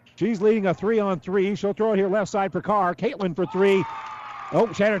rebound. She's leading a 3-on-3. She'll throw it here left side for Carr. Caitlin for three.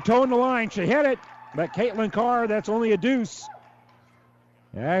 Oh, she had her toe in the line. She hit it. But Caitlin Carr, that's only a deuce.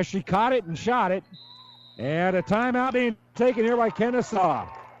 As she caught it and shot it. And a timeout being taken here by Kenesaw.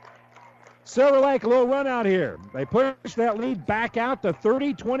 Silver Lake, a little run out here. They push that lead back out to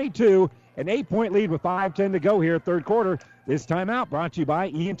 30-22. An 8-point lead with 5:10 to go here, third quarter. This timeout brought to you by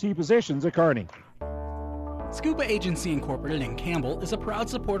ENT Positions at Kearney. Scuba Agency Incorporated in Campbell is a proud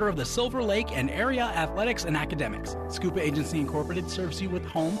supporter of the Silver Lake and area athletics and academics. Scuba Agency Incorporated serves you with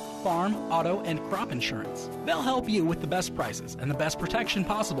home, farm, auto, and crop insurance. They'll help you with the best prices and the best protection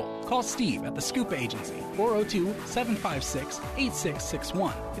possible. Call Steve at the Scuba Agency,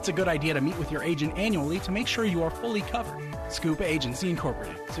 402-756-8661. It's a good idea to meet with your agent annually to make sure you are fully covered. Scuba Agency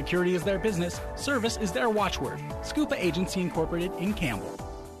Incorporated. Security is their business. Service is their watchword. Scuba Agency Incorporated in Campbell.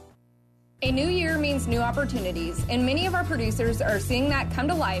 A new year means new opportunities, and many of our producers are seeing that come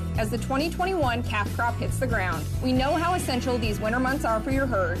to life as the 2021 calf crop hits the ground. We know how essential these winter months are for your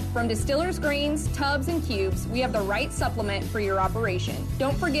herd. From distillers grains, tubs, and cubes, we have the right supplement for your operation.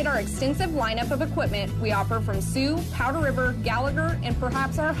 Don't forget our extensive lineup of equipment we offer from Sioux, Powder River, Gallagher, and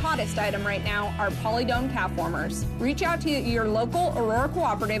perhaps our hottest item right now, our Polydome calf warmers. Reach out to your local Aurora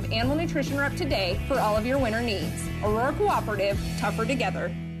Cooperative Animal Nutrition rep today for all of your winter needs. Aurora Cooperative, tougher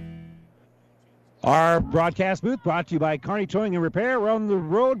together. Our broadcast booth brought to you by Kearney Towing and Repair. We're on the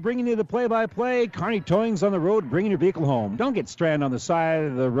road bringing you the play-by-play. Kearney Towing's on the road bringing your vehicle home. Don't get stranded on the side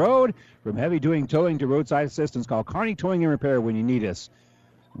of the road. From heavy-duty towing to roadside assistance, call Kearney Towing and Repair when you need us.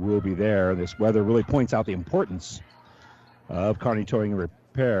 We'll be there. This weather really points out the importance of Kearney Towing and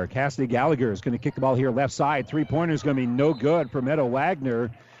Repair. Cassidy Gallagher is going to kick the ball here left side. Three-pointer is going to be no good for Meadow Wagner.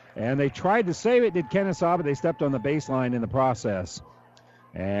 And they tried to save it, did Kenesaw, but they stepped on the baseline in the process.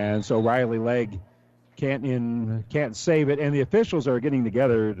 And so Riley Legg can't save it, and the officials are getting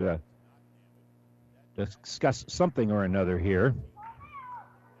together to discuss something or another here.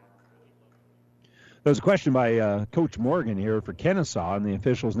 There's a question by Coach Morgan here for Kenesaw, and the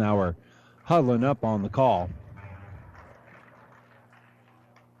officials now are huddling up on the call.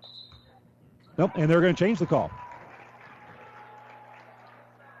 Nope, and they're going to change the call.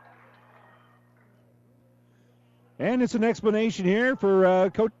 And it's an explanation here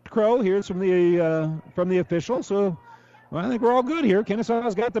for Coach Crow. Here's from the official. So well, I think we're all good here.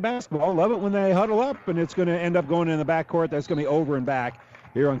 Kenesaw's got the basketball. Love it when they huddle up, and it's going to end up going in the backcourt. That's going to be over and back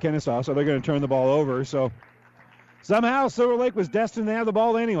here on Kenesaw. So they're going to turn the ball over. So somehow Silver Lake was destined to have the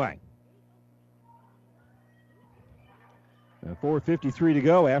ball anyway. 4:53 to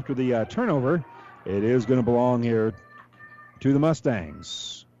go after the turnover. It is going to belong here to the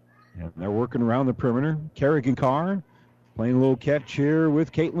Mustangs. And they're working around the perimeter. Kerrigan Carr playing a little catch here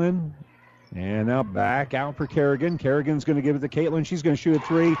with Caitlin. And now back out for Kerrigan. Kerrigan's going to give it to Caitlin. She's going to shoot a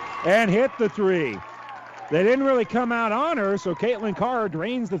three and hit the three. They didn't really come out on her, so Caitlin Carr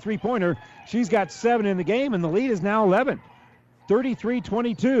drains the three-pointer. She's got 7 in the game, and the lead is now 11.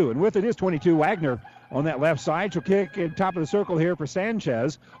 33-22, and with it is 22. Wagner on that left side. She'll kick at top of the circle here for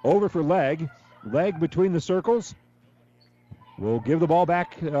Sanchez. Over for Legg. Legg between the circles. will give the ball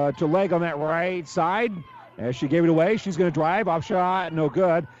back to Legg on that right side. As she gave it away, she's going to drive. Off shot, no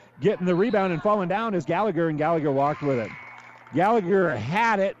good. Getting the rebound and falling down is Gallagher, and Gallagher walked with it. Gallagher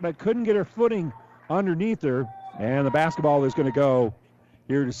had it, but couldn't get her footing underneath her. And the basketball is going to go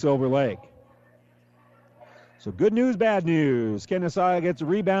here to Silver Lake. So good news, bad news. Kenesaw gets a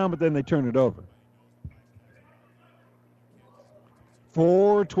rebound, but then they turn it over.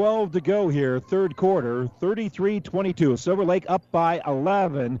 4:12 to go here, third quarter, 33-22. Silver Lake up by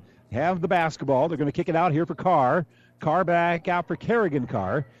 11. Have the basketball. They're going to kick it out here for Carr. Carr back out for Kerrigan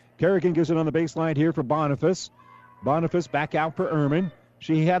Carr. Kerrigan gives it on the baseline here for Boniface. Boniface back out for Ehrman.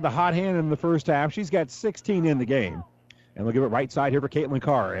 She had the hot hand in the first half. She's got 16 in the game. And they'll give it right side here for Caitlin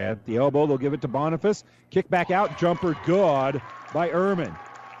Carr. At the elbow, they'll give it to Boniface. Kick back out, jumper good by Ehrman.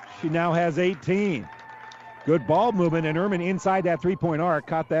 She now has 18. Good ball movement, and Ehrman inside that three-point arc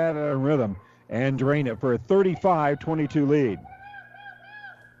caught that rhythm and drained it for a 35-22 lead.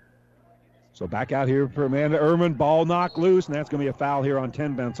 So back out here for Amanda Ehrman. Ball knocked loose, and that's going to be a foul here on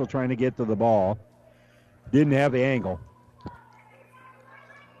Ten Bensel trying to get to the ball. Didn't have the angle.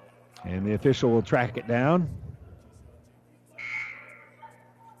 And the official will track it down.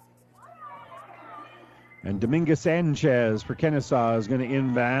 And Dominga Sanchez for Kenesaw is going to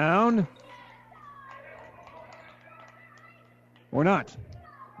inbound. Or not.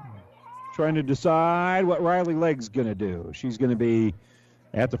 Trying to decide what Riley Legg's going to do. She's going to be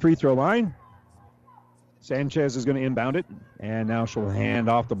at the free throw line. Sanchez is going to inbound it. And now she'll hand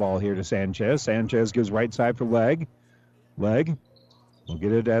off the ball here to Sanchez. Sanchez gives right side for Legg. Legg will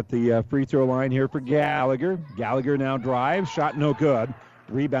get it at the free throw line here for Gallagher. Gallagher now drives. Shot no good.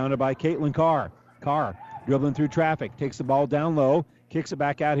 Rebounded by Caitlin Carr. Carr dribbling through traffic. Takes the ball down low. Kicks it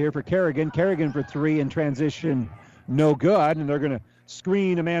back out here for Kerrigan. Kerrigan for three in transition. No good. And they're going to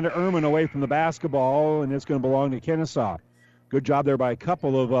screen Amanda Ehrman away from the basketball. And it's going to belong to Kenesaw. Good job there by a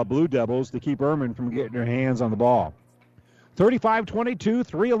couple of Blue Devils to keep Ehrman from getting her hands on the ball. 35-22,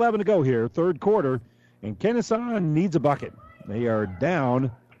 3:11 to go here, third quarter. And Kenesaw needs a bucket. They are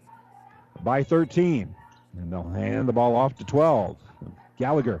down by 13. And they'll hand the ball off to 12.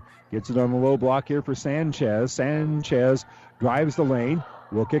 Gallagher gets it on the low block here for Sanchez. Sanchez drives the lane.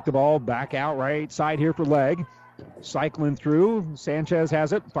 Will kick the ball back out right side here for Legg. Cycling through. Sanchez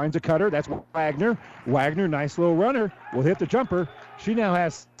has it. Finds a cutter. That's Wagner. Wagner, nice little runner. Will hit the jumper. She now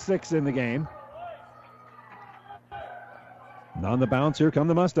has 6 in the game. And on the bounce, here come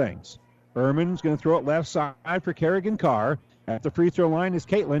the Mustangs. Ehrman's going to throw it left side for Kerrigan Carr. At the free throw line is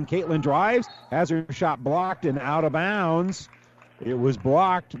Caitlin. Caitlin drives. Has her shot blocked and out of bounds. It was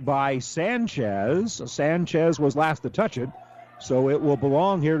blocked by Sanchez. Sanchez was last to touch it. So it will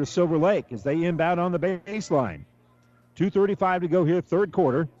belong here to Silver Lake as they inbound on the baseline. 2:35 to go here, third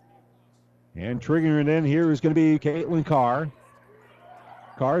quarter. And triggering it in here is going to be Caitlin Carr.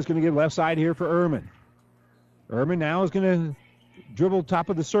 Carr is going to give left side here for Ehrman. Ehrman now is going to dribble top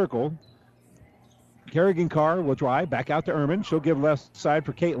of the circle. Kerrigan Carr will drive back out to Ehrman. She'll give left side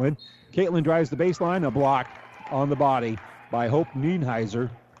for Caitlin. Caitlin drives the baseline, a block on the body by Hope Nienheiser.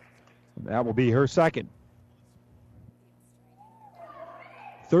 That will be her second.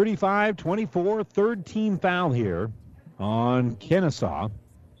 35-24, third team foul here on Kenesaw.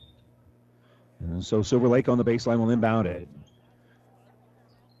 And so Silver Lake on the baseline will inbound it.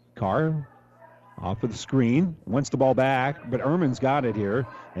 Carr off of the screen, wants the ball back, but Ehrman's got it here,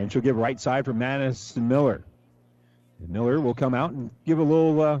 and she'll give right side for Madison Miller. And Miller will come out and give a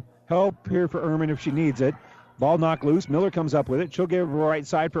little help here for Ehrman if she needs it. Ball knocked loose. Miller comes up with it. She'll give right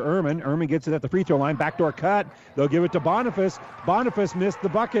side for Ehrman. Ehrman gets it at the free throw line. Backdoor cut. They'll give it to Boniface. Boniface missed the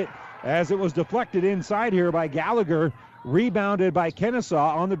bucket as it was deflected inside here by Gallagher. Rebounded by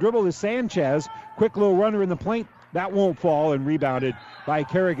Kenesaw. On the dribble is Sanchez. Quick little runner in the paint. That won't fall, and rebounded by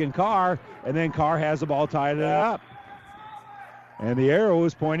Kerrigan Carr. And then Carr has the ball tied up. And the arrow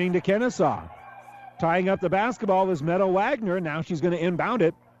is pointing to Kenesaw. Tying up the basketball is Meadow Wagner. Now she's going to inbound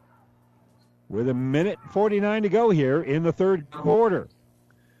it. With 1:49 to go here in the third quarter.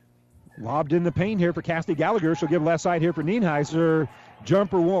 Lobbed in the paint here for Cassidy Gallagher. She'll give left side here for Nienheiser.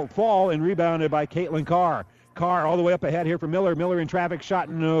 Jumper won't fall, and rebounded by Caitlin Carr. Carr all the way up ahead here for Miller. Miller in traffic, shot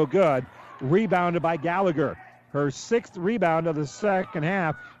no good. Rebounded by Gallagher. Her 6th rebound of the second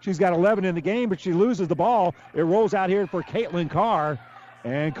half. She's got 11 in the game, but she loses the ball. It rolls out here for Caitlin Carr,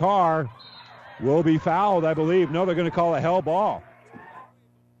 and Carr will be fouled, I believe. No, they're going to call a hell ball.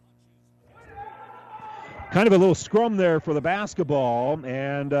 Kind of a little scrum there for the basketball,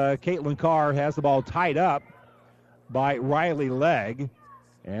 and Caitlin Carr has the ball tied up by Riley Legg,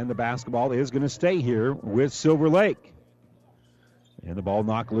 and the basketball is going to stay here with Silver Lake. And the ball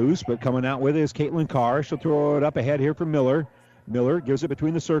knocked loose, but coming out with it is Caitlin Carr. She'll throw it up ahead here for Miller. Miller gives it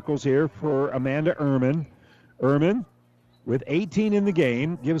between the circles here for Amanda Ehrman. Ehrman, with 18 in the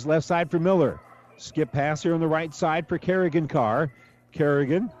game, gives left side for Miller. Skip pass here on the right side for Kerrigan Carr.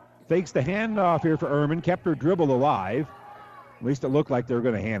 Kerrigan fakes the handoff here for Ehrman, kept her dribble alive. At least it looked like they were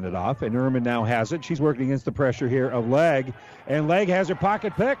going to hand it off, and Ehrman now has it. She's working against the pressure here of Legg, and Legg has her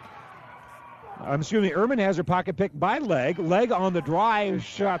pocket picked. Ehrman has her pocket picked by Legg. Legg on the drive.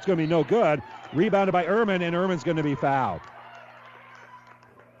 Shot's going to be no good. Rebounded by Ehrman, and Ehrman's going to be fouled.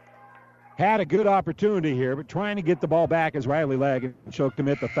 Had a good opportunity here, but trying to get the ball back is Riley Legg, and she'll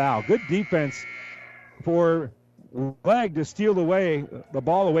commit the foul. Good defense for Legg to steal the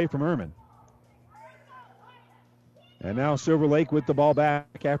ball away from Ehrman. And now Silver Lake with the ball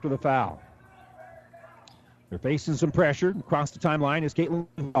back after the foul. They're facing some pressure. Across the timeline is Caitlin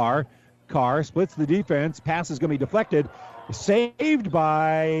Carr. Carr splits the defense. Pass is going to be deflected. Saved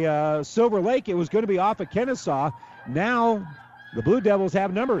by Silver Lake. It was going to be off of Kenesaw. Now the Blue Devils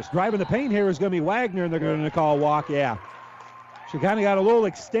have numbers. Driving the paint here is going to be Wagner, and they're going to call a walk. Yeah. She kind of got a little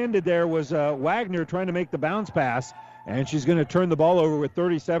extended there, was Wagner trying to make the bounce pass, and she's going to turn the ball over with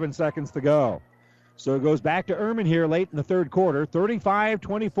 37 seconds to go. So it goes back to Ehrman here late in the third quarter.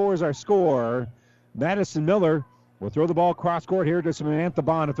 35-24 is our score. Madison Miller will throw the ball cross court here to Samantha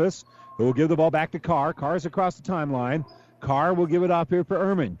Boniface, who will give the ball back to Carr. Carr's across the timeline. Carr will give it off here for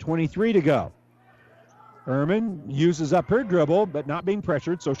Ehrman. 23 to go. Ehrman uses up her dribble, but not being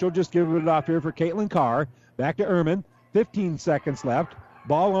pressured, so she'll just give it off here for Caitlin Carr. Back to Ehrman. 15 seconds left.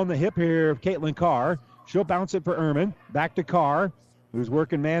 Ball on the hip here of Caitlin Carr. She'll bounce it for Ehrman. Back to Carr, who's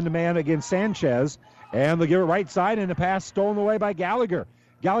working man-to-man against Sanchez. And they'll give it right side, and the pass stolen away by Gallagher.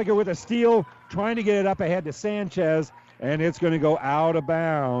 Gallagher with a steal, trying to get it up ahead to Sanchez, and it's going to go out of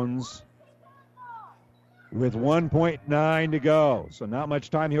bounds with 1.9 to go. So not much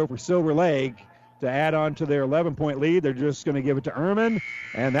time here for Silver Lake to add on to their 11-point lead. They're just going to give it to Ehrman,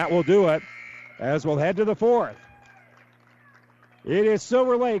 and that will do it as we'll head to the fourth. It is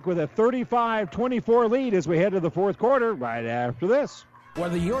Silver Lake with a 35-24 lead as we head to the fourth quarter right after this.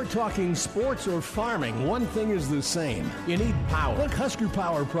 Whether you're talking sports or farming, one thing is the same. You need power. Look Husker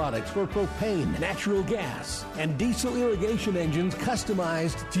Power products for propane, natural gas, and diesel irrigation engines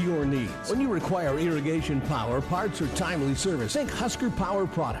customized to your needs. When you require irrigation power, parts, or timely service, think Husker Power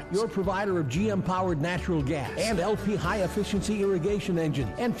products, your provider of GM-powered natural gas and LP high-efficiency irrigation engine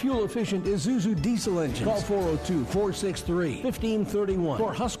and fuel-efficient Isuzu diesel engines. Call 402-463-1531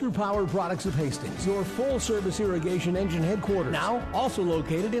 for Husker Power products of Hastings, your full-service irrigation engine headquarters. Now, also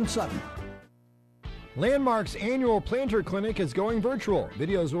located in Sutton. Landmark's annual planter clinic is going virtual.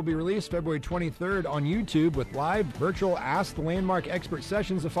 Videos will be released February 23rd on YouTube with live virtual Ask the Landmark expert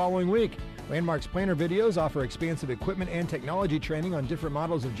sessions the following week. Landmark's planter videos offer expansive equipment and technology training on different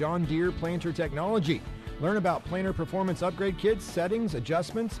models of John Deere planter technology. Learn about planter performance upgrade kits, settings,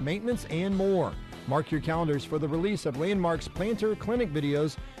 adjustments, maintenance, and more. Mark your calendars for the release of Landmark's planter clinic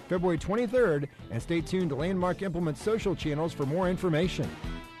videos February 23rd, and stay tuned to Landmark Implement's social channels for more information.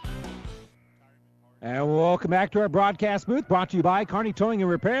 And welcome back to our broadcast booth, brought to you by Kearney Towing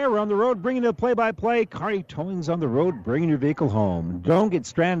and Repair. We're on the road bringing you the play-by-play. Kearney Towing's on the road bringing your vehicle home. Don't get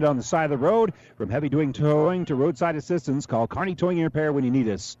stranded on the side of the road. From heavy-duty towing to roadside assistance, call Kearney Towing and Repair when you need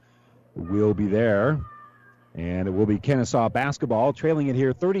us. We'll be there. And it will be Kenesaw basketball, trailing it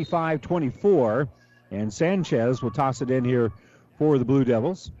here 35-24. And Sanchez will toss it in here for the Blue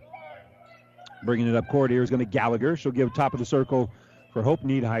Devils. Bringing it up court here is going to Gallagher. She'll give top of the circle for Hope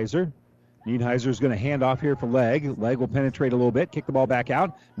Niedheiser. Niedheiser is going to hand off here for Legg. Legg will penetrate a little bit, kick the ball back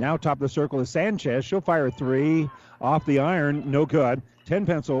out. Now top of the circle is Sanchez. She'll fire a three off the iron. No good. 10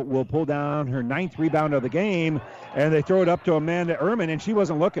 Pencil will pull down her 9th rebound of the game, and they throw it up to Amanda Ehrman, and she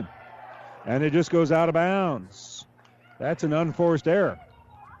wasn't looking. And it just goes out of bounds. That's an unforced error.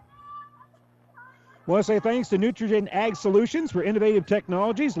 I want to say thanks to Nutrien Ag Solutions for innovative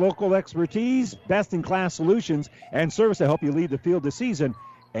technologies, local expertise, best-in-class solutions, and service to help you lead the field this season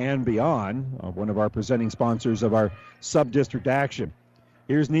and beyond. One of our presenting sponsors of our sub-district action.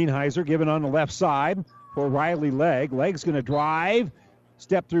 Here's Niedheiser giving on the left side for Riley Legg. Legg's going to drive,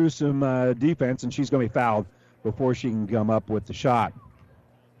 step through some defense, and she's going to be fouled before she can come up with the shot.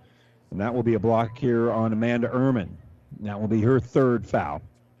 And that will be a block here on Amanda Ehrman. That will be her third foul.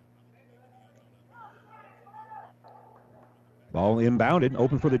 Ball inbounded.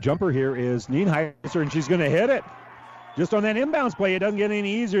 Open for the jumper here is Niedheiser, and she's going to hit it. Just on that inbounds play, it doesn't get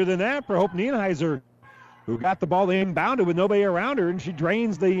any easier than that for Hope Niedheiser, who got the ball inbounded with nobody around her, and she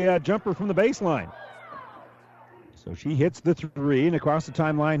drains the jumper from the baseline. So she hits the three, and across the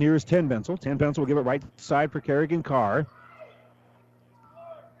timeline here is 10 Pencil. 10 Pencil will give it right side for Kerrigan Carr.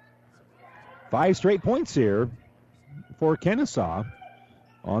 5 straight points here for Kenesaw.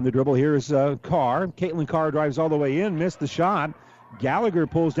 On the dribble here is Carr. Caitlin Carr drives all the way in, missed the shot. Gallagher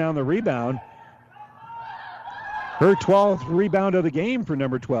pulls down the rebound. Her 12th rebound of the game for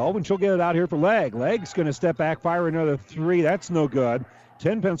number 12, and she'll get it out here for Legg. Legg's going to step back, fire another three. That's no good.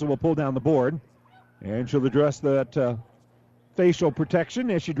 10 pencil will pull down the board, and she'll address that facial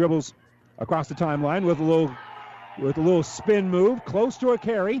protection as she dribbles across the timeline with a little spin move, close to a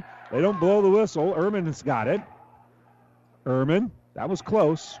carry. They don't blow the whistle. Ehrman's got it. Ehrman, that was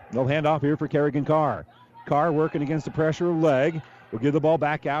close. They'll hand off here for Kerrigan Carr. Carr working against the pressure of Legg. We'll give the ball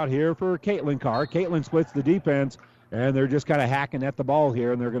back out here for Caitlin Carr. Caitlin splits the defense, and they're just kind of hacking at the ball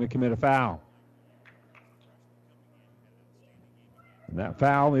here, and they're going to commit a foul. And that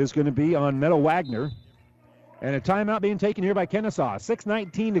foul is going to be on Meadow Wagner. And a timeout being taken here by Kenesaw.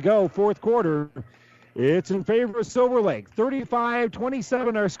 6:19 to go, fourth quarter. It's in favor of Silver Lake.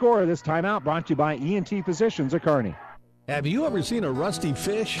 35-27 our score. This timeout brought to you by ENT Physicians of Kearney. Have you ever seen a rusty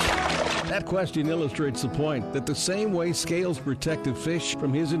fish? That question illustrates the point that the same way scales protect a fish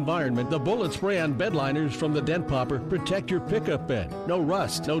from his environment, the bullet spray-on bed liners from the Dent Popper protect your pickup bed. No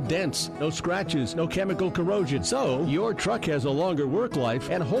rust, no dents, no scratches, no chemical corrosion. So your truck has a longer work life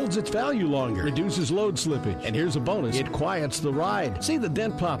and holds its value longer, reduces load slippage. And here's a bonus, it quiets the ride. See the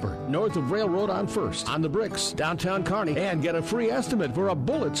Dent Popper north of Railroad on 1st, on the Bricks, downtown Kearney, and get a free estimate for a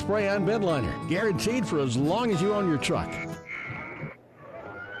bullet spray-on bed liner. Guaranteed for as long as you own your truck.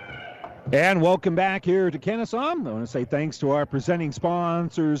 And welcome back here to Kenesaw. I want to say thanks to our presenting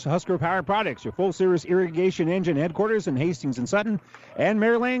sponsors, Husker Power Products, your full-service irrigation engine headquarters in Hastings and Sutton, and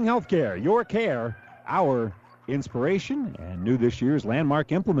Maryland Healthcare, your care, our inspiration. And new this year's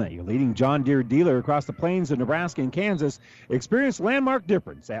Landmark Implement, your leading John Deere dealer across the plains of Nebraska and Kansas. Experience Landmark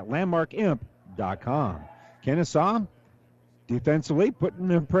difference at landmarkimp.com. Kenesaw defensively putting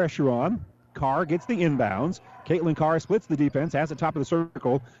the pressure on. Carr gets the inbounds. Caitlin Carr splits the defense, has the top of the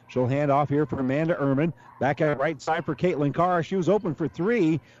circle. She'll hand off here for Amanda Ehrman. Back at right side for Caitlin Carr. She was open for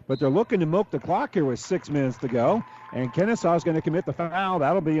three, but they're looking to milk the clock here with 6 minutes to go. And Kenesaw is going to commit the foul.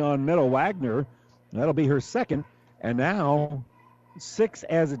 That'll be on Meadow Wagner. That'll be her second. And now 6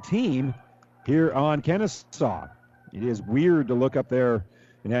 as a team here on Kenesaw. It is weird to look up there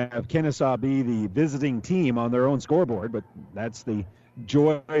and have Kenesaw be the visiting team on their own scoreboard, but that's the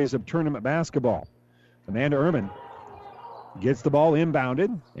joys of tournament basketball. Amanda Ehrman gets the ball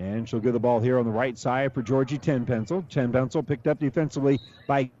inbounded, and she'll give the ball here on the right side for Georgie Tenpencil. Tenpencil picked up defensively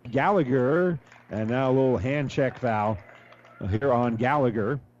by Gallagher, and now a little hand check foul here on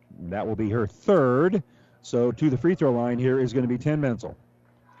Gallagher. That will be her third. So to the free throw line here is going to be Tenpencil.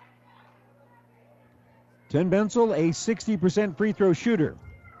 Tenpencil, a 60% free throw shooter.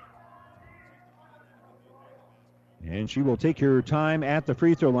 And she will take her time at the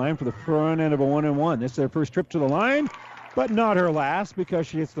free throw line for the front end of a 1-and-1. This is their first trip to the line, but not her last because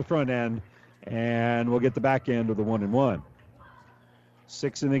she hits the front end, and we'll get the back end of the 1-and-1.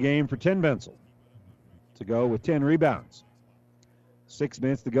 6 in the game for Tenpencil to go with 10 rebounds. 6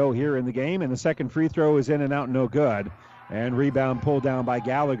 minutes to go here in the game, and the second free throw is in and out, no good. And rebound pulled down by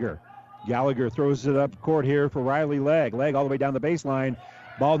Gallagher. Gallagher throws it up court here for Riley Legg. Legg all the way down the baseline.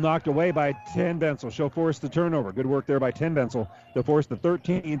 Ball knocked away by Tenpencil. She'll force the turnover. Good work there by Tenpencil to force the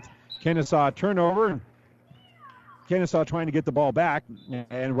 13th Kenesaw turnover. Kenesaw trying to get the ball back,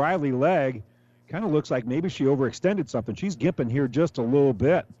 and Riley Legg kind of looks like maybe she overextended something. She's gimping here just a little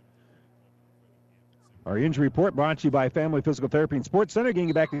bit. Our injury report brought to you by Family Physical Therapy and Sports Center,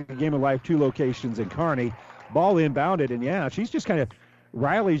 getting back to the Game of Life, 2 locations in Kearney. Ball inbounded, and yeah,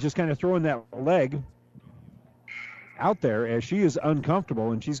 Riley's just kind of throwing that leg out there as she is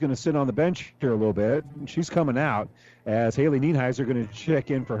uncomfortable, and she's going to sit on the bench here a little bit. She's coming out as Haley Nienheiser going to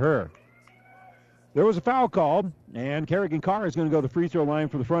check in for her. There was a foul called, and Kerrigan Carr is going to go to the free throw line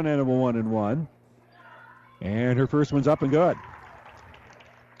for the front end of a 1-and-1. And her first one's up and good.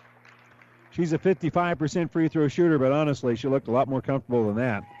 She's a 55% free throw shooter, but honestly, she looked a lot more comfortable than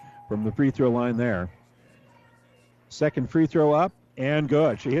that from the free throw line there. Second free throw up and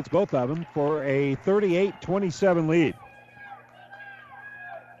good. She hits both of them for a 38-27 lead.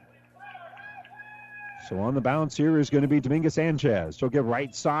 So on the bounce here is going to be Dominguez Sanchez. She'll give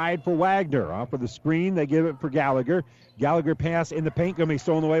right side for Wagner. Off of the screen, they give it for Gallagher. Gallagher pass in the paint, going to be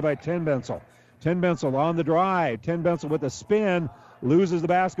stolen away by Tenpencil. Tenpencil on the drive. Tenpencil with a spin, loses the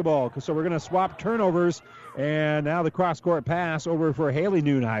basketball. So we're going to swap turnovers, and now the cross-court pass over for Haley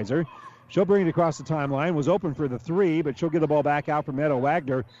Nienheiser. She'll bring it across the timeline. Was open for the three, but she'll get the ball back out for Meadow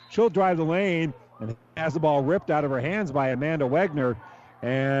Wagner. She'll drive the lane and has the ball ripped out of her hands by Amanda Wagner.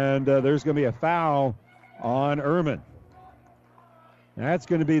 And there's going to be a foul on Ehrman. That's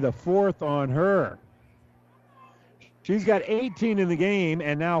going to be the fourth on her. She's got 18 in the game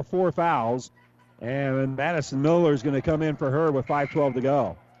and now 4 fouls. And Madison Miller is going to come in for her with 5:12 to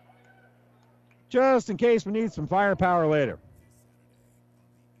go. Just in case we need some firepower later.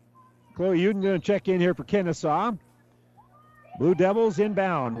 Chloe Uden going to check in here for Kenesaw. Blue Devils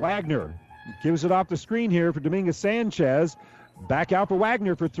inbound. Wagner gives it off the screen here for Dominguez Sanchez. Back out for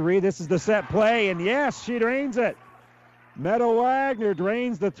Wagner for 3. This is the set play, and yes, she drains it. Meadow Wagner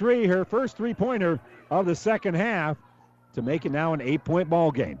drains the 3, her first three-pointer of the second half, to make it now an 8-point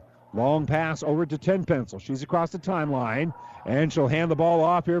ball game. Long pass over to Tenpencil. She's across the timeline, and she'll hand the ball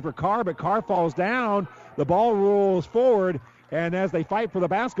off here for Carr, but Carr falls down. The ball rolls forward, and as they fight for the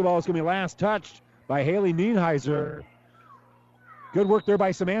basketball, it's going to be last touched by Haley Nienheiser. Good work there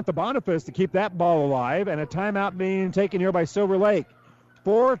by Samantha Boniface to keep that ball alive, and a timeout being taken here by Silver Lake.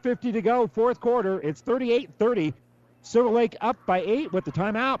 4:50 to go, fourth quarter. It's 38-30. Silver Lake up by 8 with the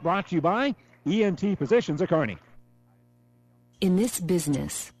timeout, brought to you by ENT Physicians of Kearney. In this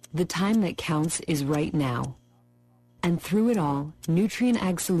business, the time that counts is right now. And through it all, Nutrien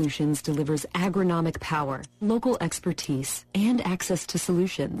Ag Solutions delivers agronomic power, local expertise, and access to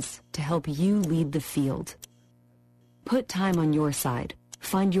solutions to help you lead the field. Put time on your side.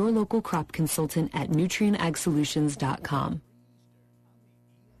 Find your local crop consultant at nutrienagsolutions.com.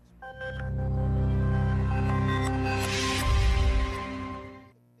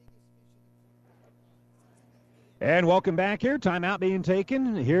 And welcome back here. Timeout being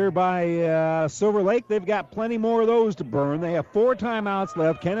taken here by Silver Lake. They've got plenty more of those to burn. They have 4 timeouts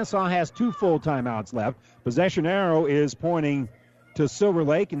left. Kenesaw has 2 full timeouts left. Possession arrow is pointing to Silver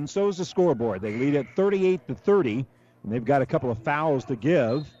Lake, and so is the scoreboard. They lead at 38-30, and they've got a couple of fouls to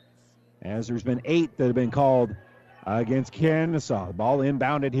give, as there's been 8 that have been called against Kenesaw. The ball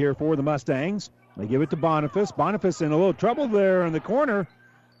inbounded here for the Mustangs. They give it to Boniface. Boniface in a little trouble there in the corner,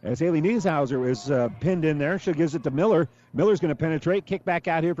 as Haley Nieshauser is pinned in there. She gives it to Miller. Miller's going to penetrate. Kick back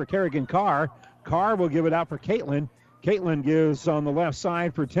out here for Kerrigan Carr. Carr will give it out for Caitlin. Caitlin gives on the left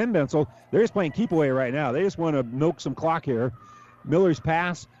side for Tenbencel. They're just playing keep away right now. They just want to milk some clock here. Miller's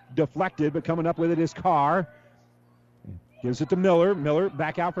pass deflected, but coming up with it is Carr. Gives it to Miller. Miller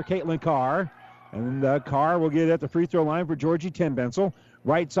back out for Caitlin Carr. And Carr will get it at the free throw line for Georgie Tenbencel.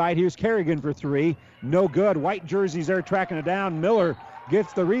 Right side, here's Kerrigan for 3. No good. White jerseys there tracking it down. Miller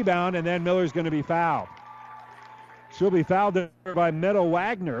gets the rebound, and then Miller's going to be fouled. She'll be fouled there by Meadow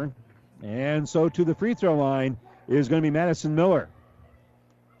Wagner, and so to the free throw line is going to be Madison Miller.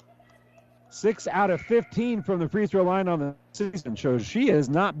 6 out of 15 from the free throw line on the season shows she has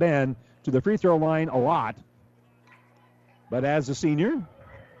not been to the free throw line a lot. But as a senior,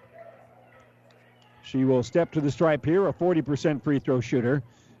 she will step to the stripe here, a 40% free throw shooter.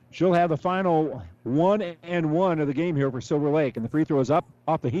 She'll have the final 1 and 1 of the game here for Silver Lake. And the free throw is up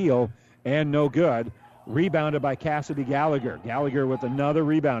off the heel and no good. Rebounded by Cassidy Gallagher. Gallagher with another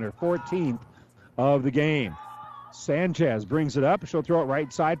rebounder, 14th of the game. Sanchez brings it up. She'll throw it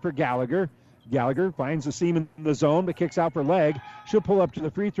right side for Gallagher. Gallagher finds the seam in the zone, but kicks out for leg. She'll pull up to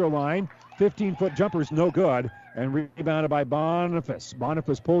the free throw line. 15-foot jumper's no good. And rebounded by Boniface.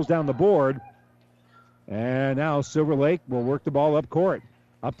 Boniface pulls down the board. And now Silver Lake will work the ball up court.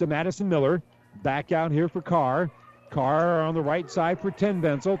 Up to Madison Miller. Back out here for Carr. Carr on the right side for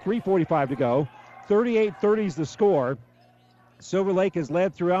Tenbencel. 3:45 to go. 38-30 is the score. Silver Lake has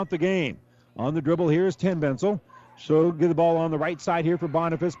led throughout the game. On the dribble here is Tenbencel. She'll get the ball on the right side here for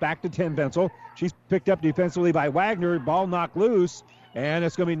Boniface. Back to Tenbencel. She's picked up defensively by Wagner. Ball knocked loose. And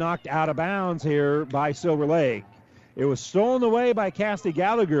it's going to be knocked out of bounds here by Silver Lake. It was stolen away by Cassidy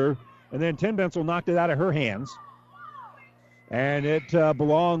Gallagher. And then Tenbencel knocked it out of her hands. And it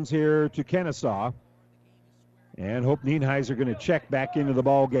belongs here to Kenesaw. And Hope Nienheiser going to check back into the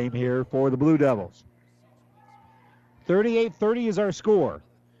ball game here for the Blue Devils. 38-30 is our score.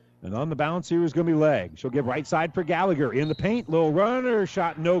 And on the bounce here is going to be Legg. She'll give right side for Gallagher. In the paint, little runner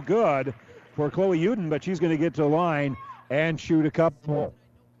shot no good for Chloe Uden, but she's going to get to the line and shoot a couple.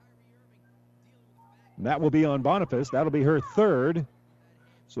 And that will be on Boniface. That'll be her third.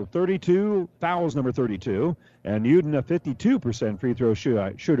 So 32, fouls number 32. And Uden, a 52% free throw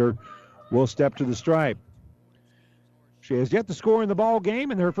shooter, will step to the stripe. She has yet to score in the ball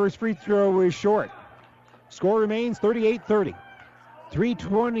game, and her first free throw is short. Score remains 38-30.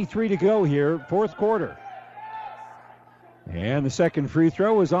 3:23 to go here, fourth quarter. And the second free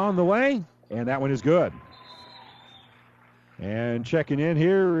throw is on the way, and that one is good. And checking in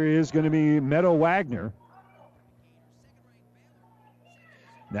here is going to be Meadow Wagner.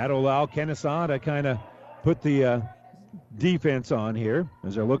 That'll allow Kenesaw to kind of put the defense on here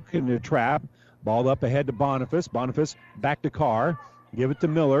as they're looking to trap. Ball up ahead to Boniface. Boniface back to Carr. Give it to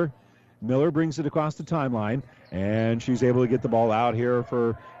Miller. Miller brings it across the timeline, and she's able to get the ball out here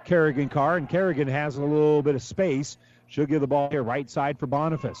for Kerrigan Carr, and Kerrigan has a little bit of space. She'll give the ball here right side for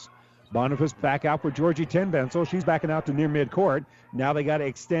Boniface. Boniface back out for Georgie Tenbensel. She's backing out to near midcourt. Now they got to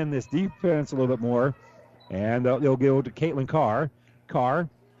extend this defense a little bit more, and they'll go to Caitlin Carr. Carr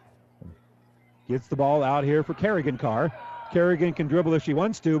gets the ball out here for Kerrigan Carr. Kerrigan can dribble if she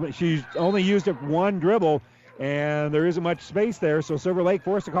wants to, but she's only used it one dribble, and there isn't much space there, so Silver Lake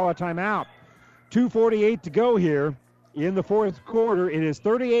forced to call a timeout. 2:48 to go here in the fourth quarter. It is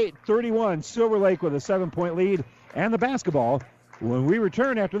 38-31, Silver Lake with a 7-point lead and the basketball when we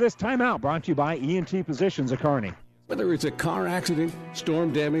return after this timeout, brought to you by ENT Physicians of Kearney. Whether it's a car accident,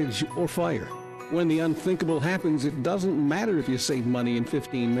 storm damage, or fire, when the unthinkable happens, it doesn't matter if you save money in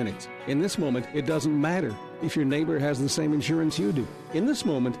 15 minutes. In this moment, it doesn't matter if your neighbor has the same insurance you do. In this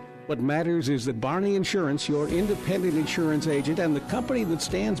moment, what matters is that Barney Insurance, your independent insurance agent, and the company that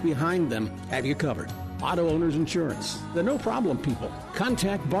stands behind them have you covered. Auto Owners Insurance, the no-problem people.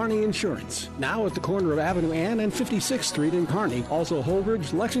 Contact Barney Insurance, now at the corner of Avenue Ann and 56th Street in Kearney, also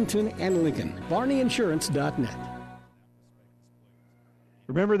Holdridge, Lexington, and Lincoln. BarneyInsurance.net.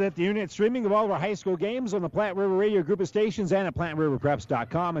 Remember that the internet streaming of all of our high school games on the Platte River Radio Group of Stations and at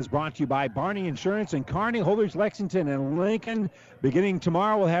PlatteRiverPreps.com is brought to you by Barney Insurance in Kearney, Holdridge, Lexington, and Lincoln. Beginning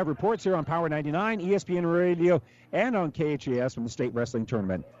tomorrow, we'll have reports here on Power 99, ESPN Radio, and on KHAS from the state wrestling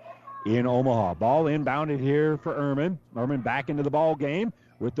tournament in Omaha. Ball inbounded here for Ehrman. Ehrman back into the ball game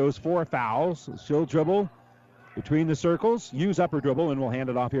with those 4 fouls. She'll dribble between the circles, use upper dribble, and we'll hand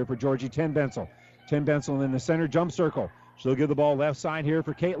it off here for Georgie Tenbensel. Tenbensel in the center jump circle. She'll give the ball left side here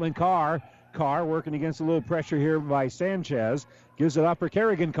for Caitlin Carr. Carr working against a little pressure here by Sanchez. Gives it up for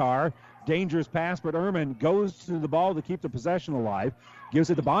Kerrigan Carr. Dangerous pass, but Ehrman goes to the ball to keep the possession alive. Gives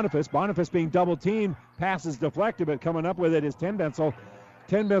it to Boniface. Boniface being double-teamed. Pass is deflected, but coming up with it is Tenbensel.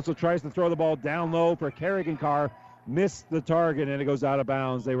 Tenbensel tries to throw the ball down low for Kerrigan Carr. Missed the target, and it goes out of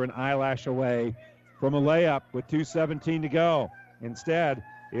bounds. They were an eyelash away from a layup with 2:17 to go. Instead,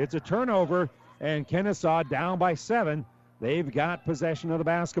 it's a turnover, and Kenesaw down by 7. They've got possession of the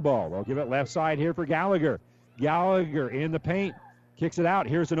basketball. They'll give it left side here for Gallagher. Gallagher in the paint. Kicks it out.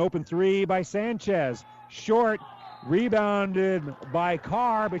 Here's an open 3 by Sanchez. Short. Rebounded by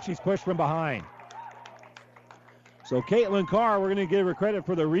Carr, but she's pushed from behind. So Caitlin Carr, we're going to give her credit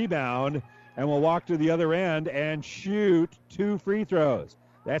for the rebound, and we'll walk to the other end and shoot 2 free throws.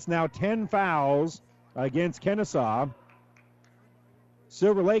 That's now 10 fouls against Kenesaw.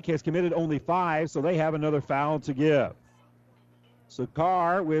 Silver Lake has committed only 5, so they have another foul to give. So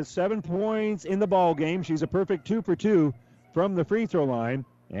Carr with 7 points in the ball game. She's a perfect 2 for 2 from the free throw line,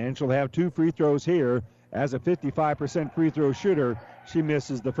 and she'll have 2 free throws here. As a 55% free throw shooter, she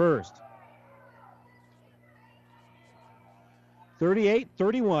misses the first.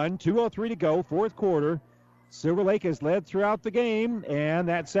 38-31, 2:03 to go, fourth quarter. Silver Lake has led throughout the game, and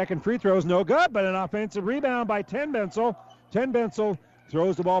that second free throw is no good, but an offensive rebound by Tenbensel. Tenbensel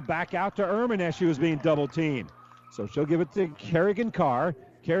throws the ball back out to Ehrman as she was being double-teamed. So she'll give it to Kerrigan Carr.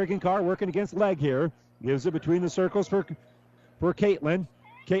 Kerrigan Carr working against leg here. Gives it between the circles for Caitlin.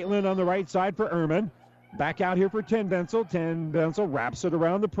 Caitlin on the right side for Ehrman. Back out here for Tenbensel. Tenbensel wraps it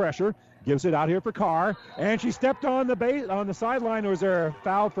around the pressure. Gives it out here for Carr. And she stepped on the base on the sideline. Or was there a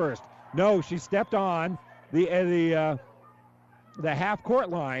foul first? No, she stepped on the half-court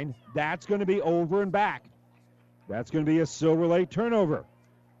line. That's going to be over and back. That's going to be a Silver Lake turnover.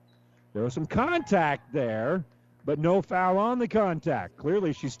 There was some contact there, but no foul on the contact.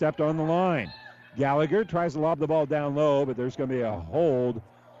 Clearly, she stepped on the line. Gallagher tries to lob the ball down low, but there's going to be a hold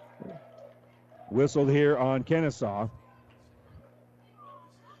whistled here on Kenesaw.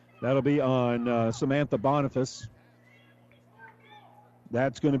 That'll be on Samantha Boniface.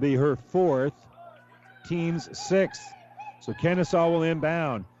 That's going to be her 4th, team's 6th. So Kenesaw will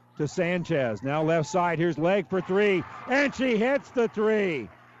inbound to Sanchez. Now left side, here's Legg for 3, and she hits the 3.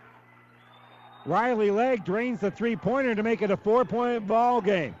 Riley Legg drains the three-pointer to make it a 4-point ball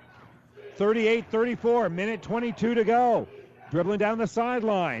game. 38-34, minute 22 to go. Dribbling down the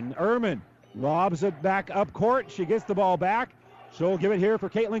sideline. Ehrman lobs it back up court. She gets the ball back. She'll give it here for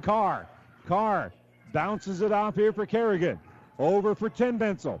Caitlin Carr. Carr bounces it off here for Kerrigan. Over for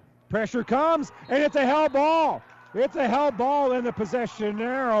Tenbensel. Pressure comes, and it's a held ball. It's a held ball, and the possession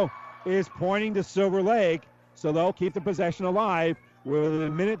arrow is pointing to Silver Lake, so they'll keep the possession alive with a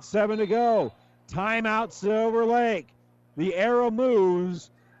minute 7 to go. Timeout, Silver Lake. The arrow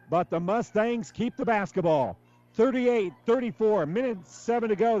moves, but the Mustangs keep the basketball. 38-34, minute 7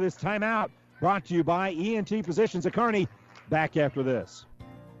 to go. This timeout brought to you by ENT Physicians of Kearney. Back after this.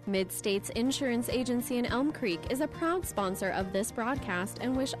 Mid-States Insurance Agency in Elm Creek is a proud sponsor of this broadcast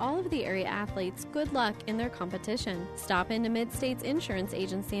and wish all of the area athletes good luck in their competition. Stop into Mid-States Insurance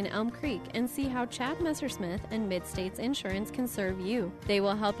Agency in Elm Creek and see how Chad Messersmith and Mid-States Insurance can serve you. They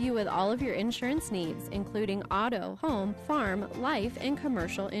will help you with all of your insurance needs, including auto, home, farm, life, and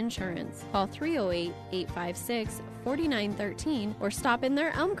commercial insurance. Call 308-856-4913 or stop in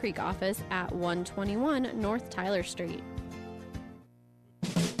their Elm Creek office at 121 North Tyler Street.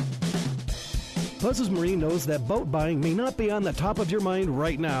 Buzz's Marine knows that boat buying may not be on the top of your mind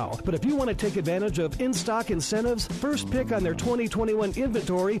right now, but if you want to take advantage of in-stock incentives, first pick on their 2021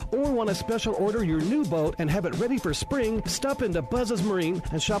 inventory, or want to special order your new boat and have it ready for spring, stop into Buzz's Marine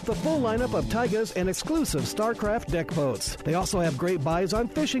and shop the full lineup of Taigas and exclusive StarCraft deck boats. They also have great buys on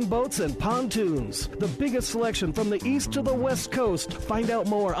fishing boats and pontoons. The biggest selection from the east to the west coast. Find out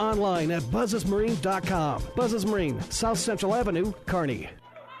more online at buzzesmarine.com. Buzz's Marine, South Central Avenue, Kearney.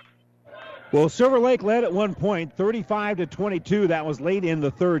 Well, Silver Lake led at one point, 35-22. That was late in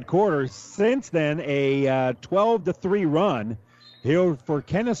the third quarter. Since then, a 12-3 run here for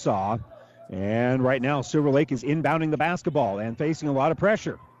Kenesaw. And right now, Silver Lake is inbounding the basketball and facing a lot of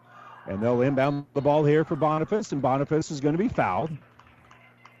pressure. And they'll inbound the ball here for Boniface, and Boniface is going to be fouled.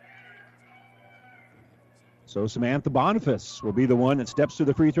 So Samantha Boniface will be the one that steps to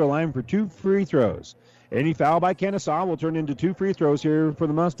the free throw line for 2 free throws. Any foul by Kenesaw will turn into 2 free throws here for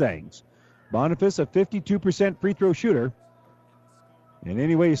the Mustangs. Boniface, a 52% free throw shooter. And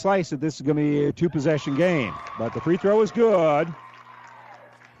any way you slice it, this is going to be a 2-possession game. But the free throw is good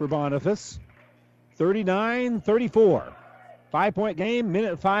for Boniface. 39-34. 5-point game,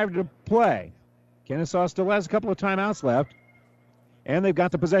 minute 5 to play. Kenesaw still has a couple of timeouts left. And they've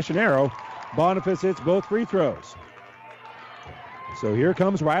got the possession arrow. Boniface hits both free throws. So here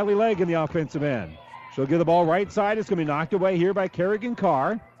comes Riley Legg in the offensive end. She'll get the ball right side. It's going to be knocked away here by Kerrigan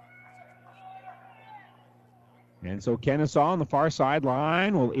Carr. And so Kenesaw on the far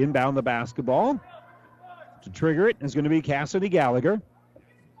sideline will inbound the basketball. To trigger it is going to be Cassidy Gallagher.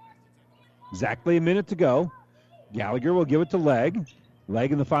 Exactly a minute to go. Gallagher will give it to Legg.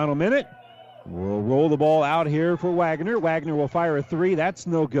 Legg in the final minute. We'll roll the ball out here for Wagner. Wagner will fire a 3. That's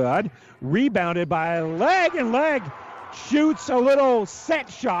no good. Rebounded by Legg, and Legg shoots a little set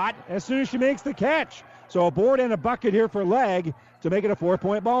shot as soon as she makes the catch. So a board and a bucket here for Legg to make it a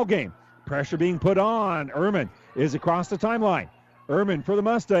 4-point ball game. Pressure being put on. Ehrman is across the timeline. Ehrman for the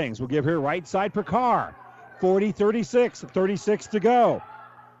Mustangs will give her right side for Carr. 40-36, 36 to go.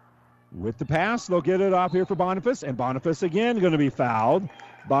 With the pass, they'll get it off here for Boniface, and Boniface again going to be fouled.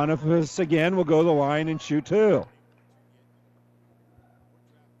 Boniface again will go to the line and shoot 2.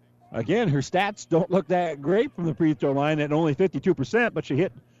 Again, her stats don't look that great from the free throw line at only 52%, but she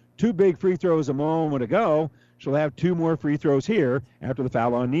hit 2 big free throws a moment ago. She'll have 2 more free throws here after the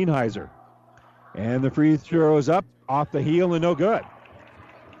foul on Nienheiser. And the free throw is up off the heel and no good.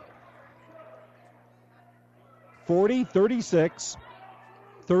 40-36,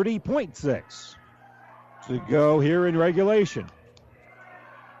 30.6 to go here in regulation.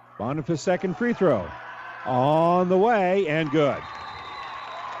 Boniface second free throw on the way and good.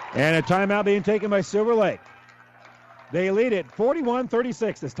 And a timeout being taken by Silver Lake. They lead it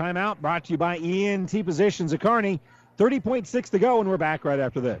 41-36. This timeout brought to you by ENT Positions at Kearney. 30.6 to go, and we're back right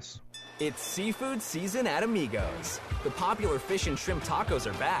after this. It's seafood season at Amigos. The popular fish and shrimp tacos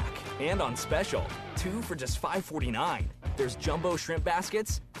are back and on special. 2 for just $5.49. There's jumbo shrimp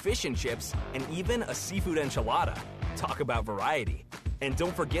baskets, fish and chips, and even a seafood enchilada. Talk about variety. And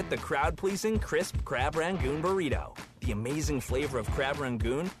don't forget the crowd-pleasing crisp crab rangoon burrito. The amazing flavor of crab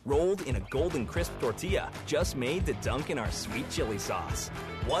rangoon rolled in a golden crisp tortilla just made to dunk in our sweet chili sauce.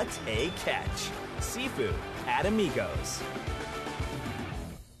 What a catch. Seafood at Amigos.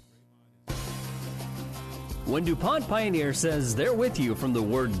 When DuPont Pioneer says they're with you from the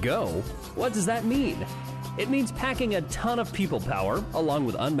word go, what does that mean? It means packing a ton of people power, along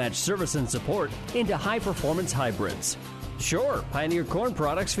with unmatched service and support, into high-performance hybrids. Sure, Pioneer Corn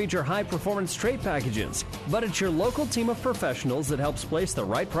products feature high-performance trait packages, but it's your local team of professionals that helps place the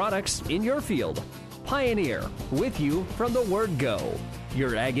right products in your field. Pioneer, with you from the word go.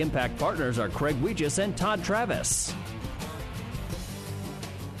 Your Ag Impact partners are Craig Weegis and Todd Travis.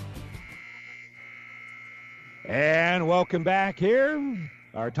 And welcome back here.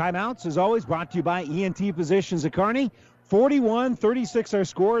 Our timeouts, as always, brought to you by ENT Positions at Kearney. 41-36 our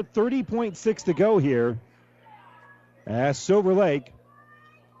score, 30.6 to go here, as Silver Lake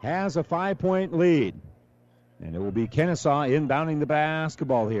has a 5-point lead. And it will be Kenesaw inbounding the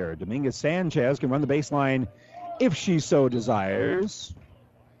basketball here. Dominguez Sanchez can run the baseline if she so desires.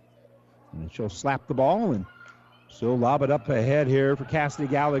 And she'll slap the ball and She'll lob it up ahead here for Cassidy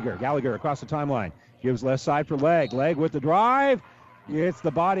Gallagher. Gallagher across the timeline. Gives left side for Legg. Legg with the drive. It's the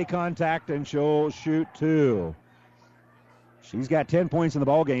body contact, and she'll shoot 2. She's got 10 points in the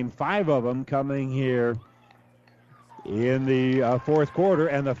ball game, 5 of them coming here in the fourth quarter,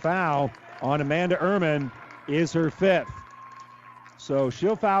 and the foul on Amanda Ehrman is her 5th. So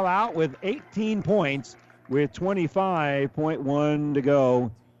she'll foul out with 18 points with 25.1 to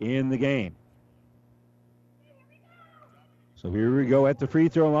go in the game. So here we go at the free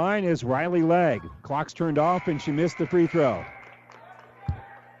throw line is Riley Legg. Clock's turned off, and she missed the free throw.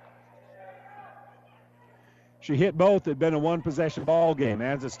 She hit both. It had been a one-possession ball game.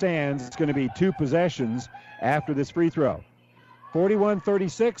 As it stands, it's going to be 2 possessions after this free throw.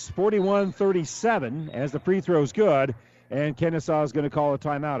 41-36, 41-37 as the free throw's good, and Kenesaw is going to call a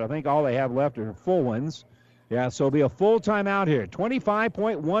timeout. I think all they have left are full ones. Yeah, so it'll be a full timeout here.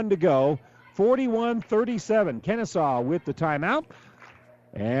 25.1 to go, 41-37. Kenesaw with the timeout,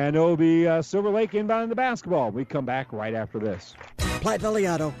 and it'll be Silver Lake inbound the basketball. We come back right after this. Platte Valley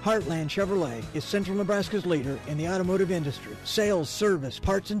Auto, Heartland Chevrolet, is Central Nebraska's leader in the automotive industry. Sales, service,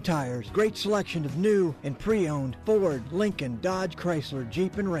 parts, and tires. Great selection of new and pre-owned Ford, Lincoln, Dodge, Chrysler,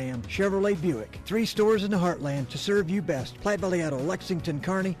 Jeep, and Ram, Chevrolet, Buick. 3 stores in the Heartland to serve you best. Platte Valley Auto, Lexington,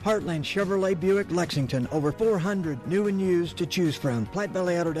 Kearney, Heartland Chevrolet, Buick, Lexington. Over 400 new and used to choose from.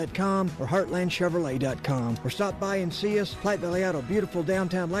 PlatteValleyAuto.com or HeartlandChevrolet.com. Or stop by and see us. Platte Valley Auto, beautiful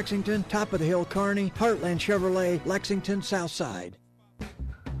downtown Lexington, top of the hill, Kearney, Heartland Chevrolet, Lexington, Southside.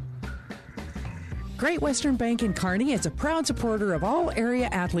 Great Western Bank in Kearney is a proud supporter of all area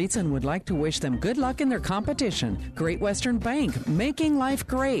athletes and would like to wish them good luck in their competition. Great Western Bank, making life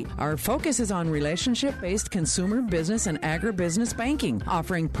great. Our focus is on relationship-based consumer, business, and agribusiness banking,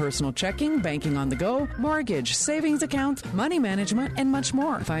 offering personal checking, banking on the go, mortgage, savings accounts, money management, and much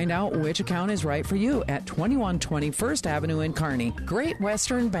more. Find out which account is right for you at 2120 First Avenue in Kearney. Great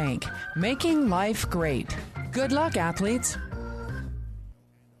Western Bank, making life great. Good luck, athletes.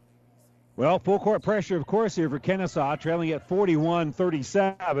 Well, full court pressure, of course, here for Kenesaw, trailing at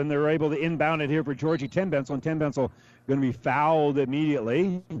 41-37. They're able to inbound it here for Georgie Tenbensel, and Tenbensel going to be fouled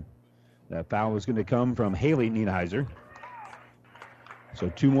immediately. That foul is going to come from Haley Nienheiser. So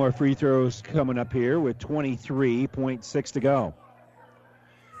 2 more free throws coming up here with 23.6 to go.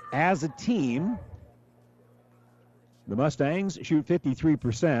 As a team, the Mustangs shoot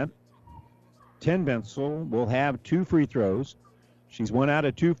 53%. Tenbensel will have 2 free throws. She's 1 out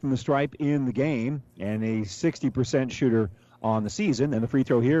of 2 from the stripe in the game and a 60% shooter on the season. And the free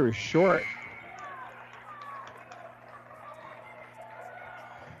throw here is short.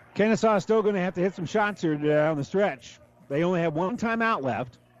 Kenesaw is still going to have to hit some shots here down the stretch. They only have 1 timeout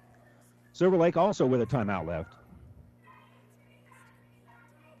left. Silver Lake also with a timeout left.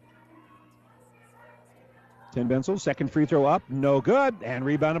 Tenbensel, second free throw up, no good. And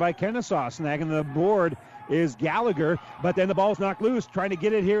rebounded by Kenesaw. Snagging the board is Gallagher, but then the ball's knocked loose. Trying to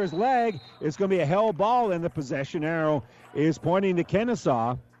get it here is Legg. It's going to be a held ball, and the possession arrow is pointing to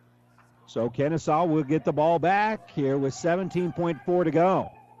Kenesaw. So Kenesaw will get the ball back here with 17.4 to go.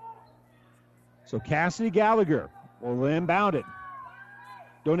 So Cassidy Gallagher will inbound it.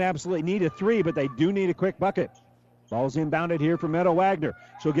 Don't absolutely need a 3, but they do need a quick bucket. Ball's inbounded here for Meadow Wagner.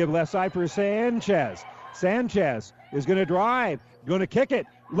 She'll give left side for Sanchez. Sanchez is going to drive, going to kick it.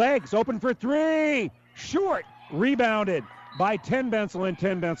 Legs open for 3. Short, rebounded by Tenbensel, and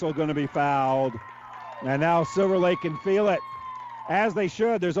Tenbensel going to be fouled. And now Silver Lake can feel it, as they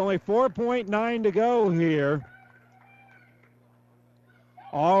should. There's only 4.9 to go here.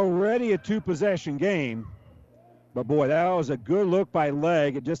 Already a 2-possession game. But, boy, that was a good look by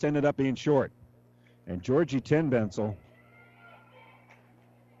Legg. It just ended up being short. And Georgie Tenbensel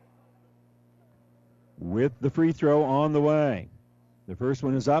with the free throw on the way. The first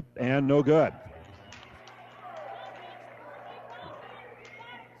one is up and no good.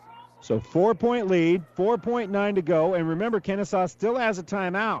 So 4-point lead, 4.9 to go. And remember, Kenesaw still has a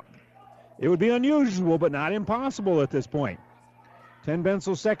timeout. It would be unusual, but not impossible at this point.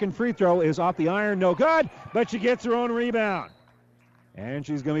 Tenbensel's second free throw is off the iron, no good, but she gets her own rebound. And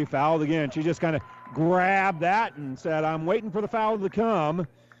she's going to be fouled again. She just kind of grabbed that and said, I'm waiting for the foul to come.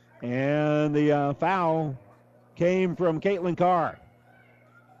 And the foul came from Caitlin Carr.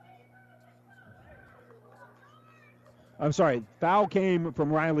 I'm sorry, foul came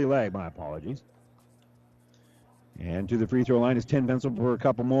from Riley Legg. My apologies. And to the free throw line is Tenbensel for a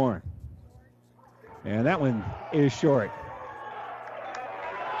couple more. And that one is short.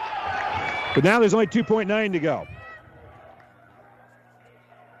 But now there's only 2.9 to go.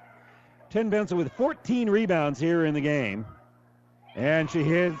 Tenbensel with 14 rebounds here in the game. And she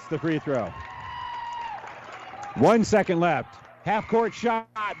hits the free throw. 1 second left. Half-court shot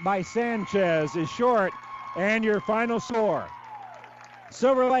by Sanchez is short, and your final score.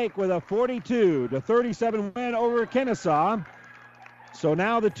 Silver Lake with a 42-37 win over Kenesaw. So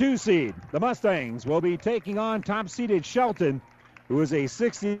now the 2 seed, the Mustangs, will be taking on top-seeded Shelton, who is a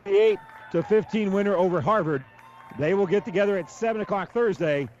 68-15 winner over Harvard. They will get together at 7 o'clock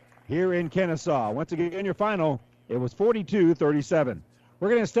Thursday here in Kenesaw. Once again, your final, it was 42-37. We're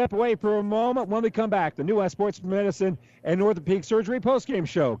going to step away for a moment. When we come back, the New West Sports Medicine and Orthopedic Surgery postgame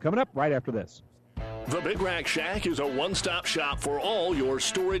show coming up right after this. The Big Rack Shack is a one-stop shop for all your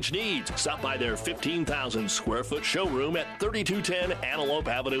storage needs. Stop by their 15,000-square-foot showroom at 3210 Antelope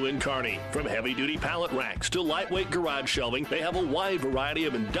Avenue in Kearney. From heavy-duty pallet racks to lightweight garage shelving, they have a wide variety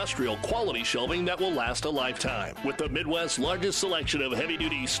of industrial quality shelving that will last a lifetime. With the Midwest's largest selection of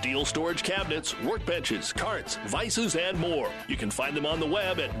heavy-duty steel storage cabinets, workbenches, carts, vices, and more. You can find them on the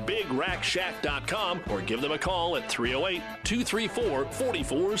web at BigRackShack.com or give them a call at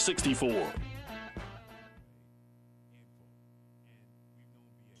 308-234-4464.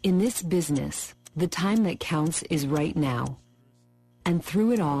 In this business, the time that counts is right now. And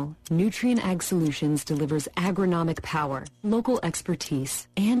through it all, Nutrien Ag Solutions delivers agronomic power, local expertise,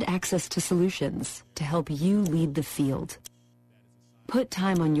 and access to solutions to help you lead the field. Put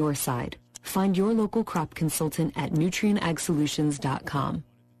time on your side. Find your local crop consultant at nutrienagsolutions.com.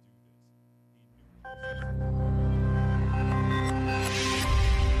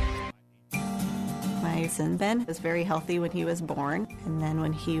 My son Ben was very healthy when he was born, and then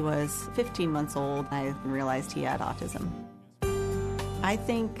when he was 15 months old, I realized he had autism. I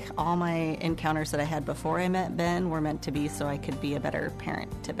think all my encounters that I had before I met Ben were meant to be so I could be a better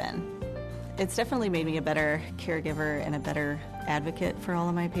parent to Ben. It's definitely made me a better caregiver and a better advocate for all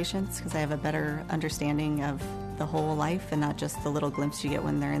of my patients because I have a better understanding of the whole life and not just the little glimpse you get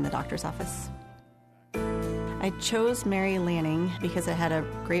when they're in the doctor's office. I chose Mary Lanning because it had a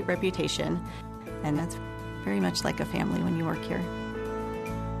great reputation, and that's very much like a family when you work here.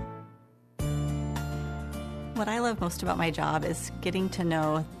 What I love most about my job is getting to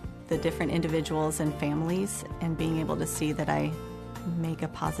know the different individuals and families and being able to see that I make a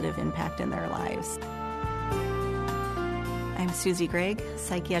positive impact in their lives. I'm Susie Gregg,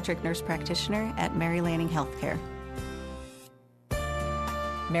 psychiatric nurse practitioner at Mary Lanning Healthcare.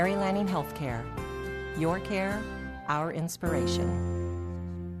 Mary Lanning Healthcare. Your care, our inspiration.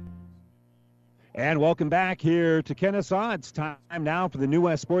 And welcome back here to Kenesaw. It's time now for the New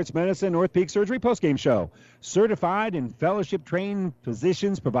West Sports Medicine Orthopedic Surgery postgame show. Certified and fellowship-trained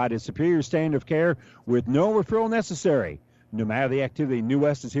physicians provide a superior standard of care with no referral necessary. No matter the activity, New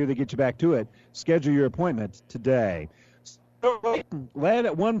West is here to get you back to it. Schedule your appointment today. Led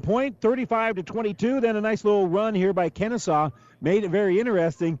at one point, 35-22. Then a nice little run here by Kenesaw made it very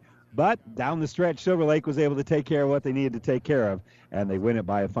interesting. But down the stretch, Silver Lake was able to take care of what they needed to take care of, and they win it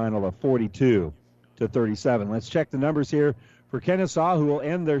by a final of 42-37. Let's check the numbers here for Kenesaw, who will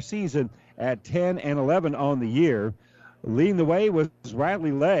end their season at 10-11 on the year. Leading the way was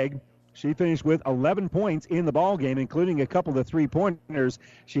Riley Legg. She finished with 11 points in the ball game, including a couple of three-pointers.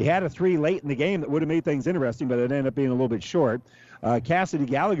 She had a three late in the game that would have made things interesting, but it ended up being a little bit short. Cassidy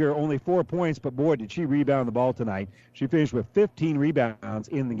Gallagher, only 4 points, but boy, did she rebound the ball tonight. She finished with 15 rebounds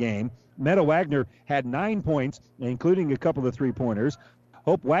in the game. Meta Wagner had 9 points, including a couple of three-pointers.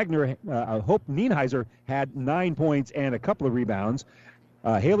 Hope Nienheiser had 9 points and a couple of rebounds.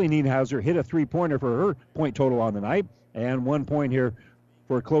 Haley Nienheiser hit a three-pointer for her point total on the night, and 1 point here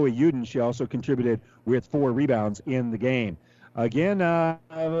for Chloe Uden. She also contributed with 4 rebounds in the game. Again,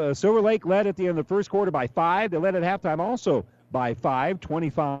 Silver Lake led at the end of the first quarter by 5. They led at halftime also by 5,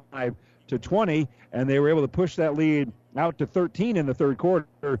 25-20, and they were able to push that lead out to 13 in the third quarter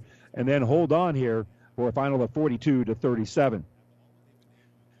and then hold on here for a final of 42-37.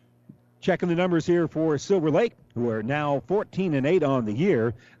 Checking the numbers here for Silver Lake, who are now 14-8 on the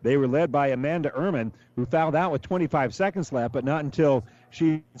year. They were led by Amanda Ehrman, who fouled out with 25 seconds left, but not until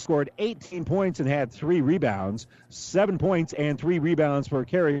she scored 18 points and had 3 rebounds. 7 points and 3 rebounds for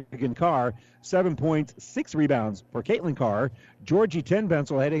Kerrigan Carr. 7 points, 6 rebounds for Caitlin Carr. Georgie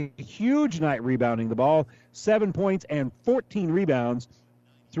Tenbensel had a huge night rebounding the ball. 7 points and 14 rebounds.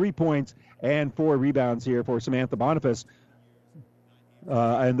 3 points and 4 rebounds here for Samantha Boniface.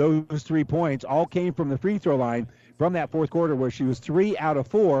 And those 3 points all came from the free throw line from that fourth quarter where she was 3 out of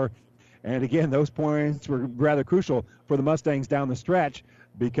 4. And again, those points were rather crucial for the Mustangs down the stretch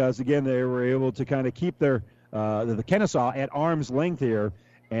because, again, they were able to kind of keep their the Kenesaw at arm's length here.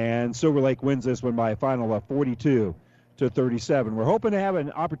 And Silver Lake wins this one by a final of 42-37. We're hoping to have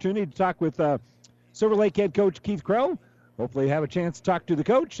an opportunity to talk with Silver Lake head coach Keith Crow. Hopefully have a chance to talk to the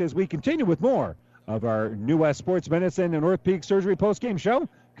coach as we continue with more of our New West Sports Medicine and North Peak Surgery postgame show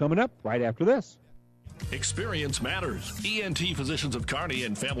coming up right after this. Experience matters. ENT Physicians of Kearney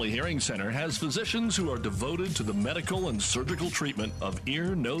and Family Hearing Center has physicians who are devoted to the medical and surgical treatment of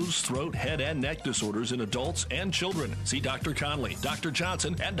ear, nose, throat, head, and neck disorders in adults and children. See Dr. Conley, Dr.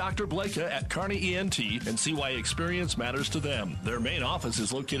 Johnson, and Dr. Blakea at Kearney ENT and see why experience matters to them. Their main office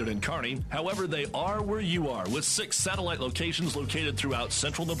is located in Kearney. However, they are where you are. With 6 satellite locations located throughout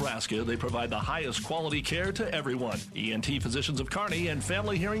central Nebraska, they provide the highest quality care to everyone. ENT Physicians of Kearney and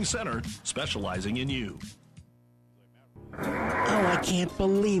Family Hearing Center, specializing in you. Oh, I can't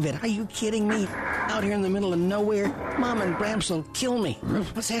believe it. Are you kidding me? Out here in the middle of nowhere, Mom and Bramps will kill me.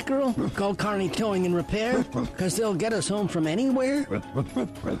 What's that, girl? Call Kearney Towing and Repair? Because they'll get us home from anywhere?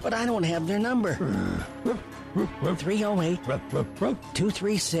 But I don't have their number.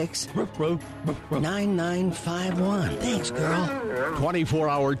 308-236-9951. Thanks, girl.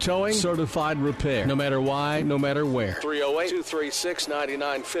 24-hour towing, certified repair. No matter why, no matter where.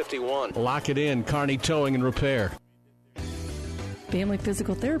 308-236-9951. Lock it in, Kearney Towing and Repair. Family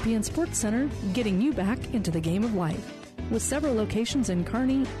Physical Therapy and Sports Center, getting you back into the game of life. With several locations in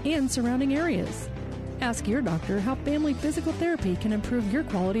Kearney and surrounding areas. Ask your doctor how Family Physical Therapy can improve your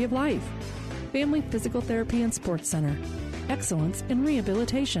quality of life. Family Physical Therapy and Sports Center. Excellence in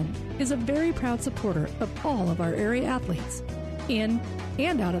Rehabilitation is a very proud supporter of all of our area athletes, in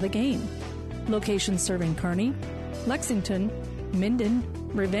and out of the game. Locations serving Kearney, Lexington, Minden,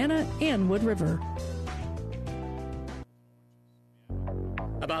 Ravenna, and Wood River.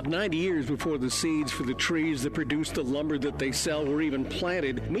 About 90 years before the seeds for the trees that produce the lumber that they sell were even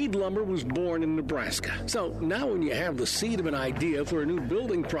planted, Mead Lumber was born in Nebraska. So now when you have the seed of an idea for a new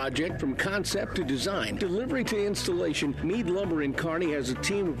building project from concept to design, delivery to installation, Mead Lumber in Kearney has a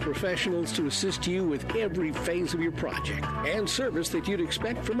team of professionals to assist you with every phase of your project and service that you'd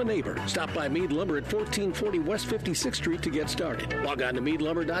expect from a neighbor. Stop by Mead Lumber at 1440 West 56th Street to get started. Log on to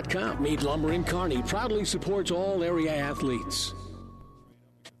meadlumber.com. Mead Lumber in Kearney proudly supports all area athletes.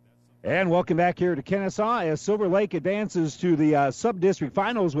 And welcome back here to Kenesaw as Silver Lake advances to the sub-district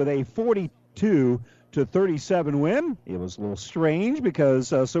finals with a 42-37 win. It was a little strange because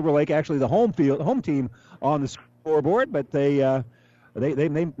Silver Lake actually the home team on the scoreboard, but they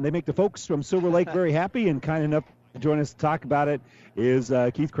make the folks from Silver Lake very happy, and kind enough to join us to talk about it is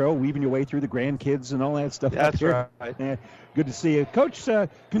Keith Crow, weaving your way through the grandkids and all that stuff. That's here. Right. Good to see you, Coach.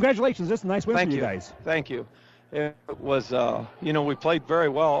 Congratulations! This is a nice win for you guys. Thank you. It was, we played very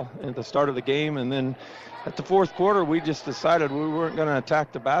well at the start of the game, and then at the fourth quarter, we just decided we weren't going to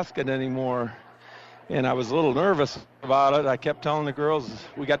attack the basket anymore, and I was a little nervous about it. I kept telling the girls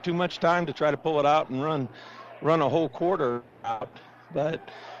we got too much time to try to pull it out and run a whole quarter out, but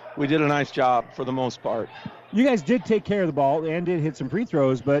we did a nice job for the most part. You guys did take care of the ball and did hit some free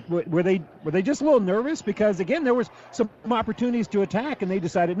throws, but were they just a little nervous? Because, again, there was some opportunities to attack, and they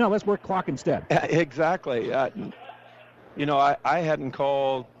decided, no, let's work clock instead. Exactly. I hadn't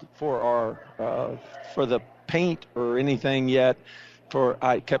called for for the paint or anything yet.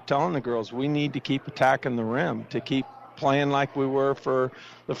 I kept telling the girls, we need to keep attacking the rim, to keep playing like we were for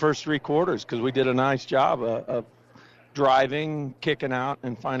the first 3 quarters, because we did a nice job of driving, kicking out,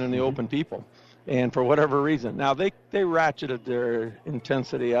 and finding the open people. And for whatever reason, now they ratcheted their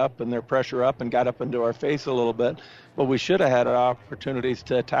intensity up and their pressure up and got up into our face a little bit, but we should have had opportunities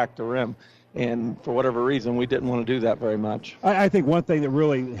to attack the rim. And for whatever reason, we didn't want to do that very much. I think one thing that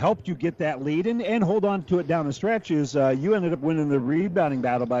really helped you get that lead and hold on to it down the stretch is you ended up winning the rebounding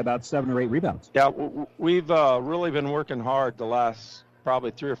battle by about 7 or 8 rebounds. Yeah, we've really been working hard the last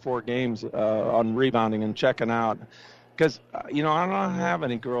probably 3 or 4 games on rebounding and checking out. Because, I don't have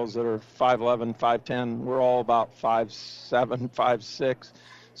any girls that are 5'11", 5'10". We're all about 5'7", 5'6".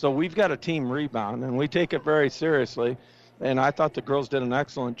 So we've got a team rebound, and we take it very seriously. And I thought the girls did an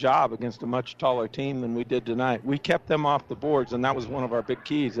excellent job against a much taller team than we did tonight. We kept them off the boards, and that was one of our big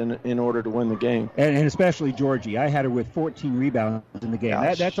keys in order to win the game. And especially Georgie. I had her with 14 rebounds in the game.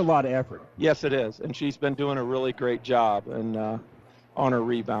 That's a lot of effort. Yes, it is. And she's been doing a really great job on her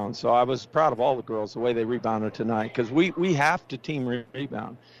rebound. So I was proud of all the girls, the way they rebounded tonight, because we have to team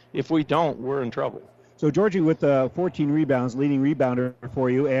rebound. If we don't, we're in trouble. So Georgie with 14 rebounds, leading rebounder for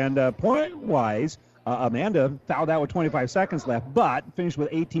you. And point-wise, Amanda fouled out with 25 seconds left, but finished with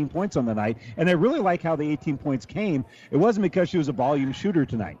 18 points on the night. And I really like how the 18 points came. It wasn't because she was a volume shooter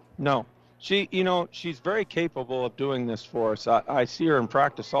tonight. No. She's very capable of doing this for us. I see her in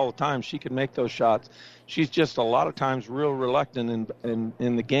practice all the time. She can make those shots. She's just a lot of times real reluctant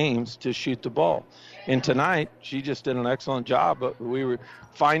in the games to shoot the ball. And tonight, she just did an excellent job. But we were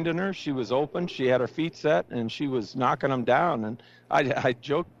finding her. She was open. She had her feet set, and she was knocking them down. And I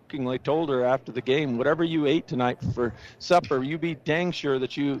jokingly told her after the game, whatever you ate tonight for supper, you be dang sure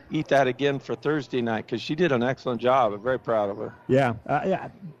that you eat that again for Thursday night, because she did an excellent job. I'm very proud of her. Yeah.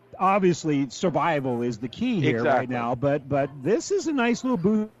 Obviously, survival is the key here right now, but this is a nice little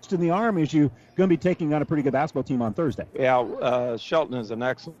boost in the arm as you're going to be taking on a pretty good basketball team on Thursday. Yeah, Shelton is an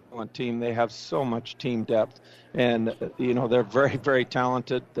excellent team. They have so much team depth, and, they're very, very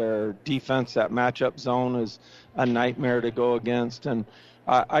talented. Their defense, that matchup zone, is a nightmare to go against, and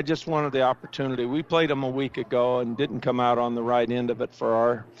I just wanted the opportunity. We played them a week ago and didn't come out on the right end of it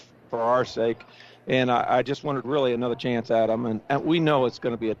for our sake. And I just wanted really another chance at them. And we know it's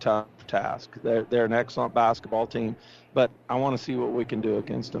going to be a tough task. They're an excellent basketball team, but I want to see what we can do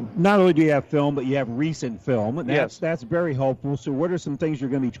against them. Not only do you have film, but you have recent film. And yes. That's very helpful. So what are some things you're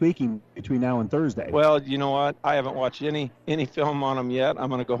going to be tweaking between now and Thursday? Well, you know what? I haven't watched any film on them yet. I'm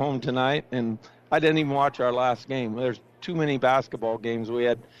going to go home tonight, and I didn't even watch our last game. There's too many basketball games. We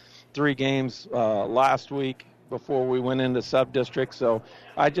had 3 games last week before we went into sub-district, so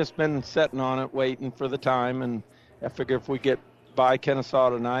I just been sitting on it, waiting for the time, and I figure if we get by Kenesaw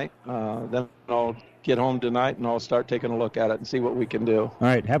tonight, then I'll get home tonight and I'll start taking a look at it and see what we can do. All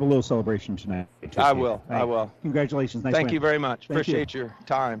right, have a little celebration tonight. I will. Congratulations. Nice Thank win. you very much. Thank Appreciate you. your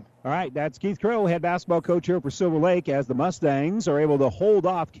time. All right, that's Keith Crow, head basketball coach here for Silver Lake, as the Mustangs are able to hold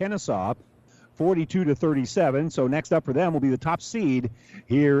off Kenesaw 42-37. So next up for them will be the top seed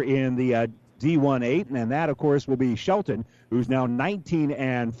here in the D1-8, and that, of course, will be Shelton, who's now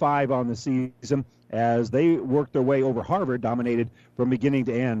 19-5 on the season as they work their way over Harvard, dominated from beginning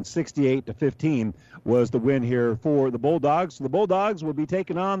to end. 68-15 was the win here for the Bulldogs. So the Bulldogs will be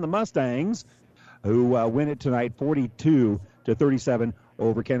taking on the Mustangs, who win it tonight 42-37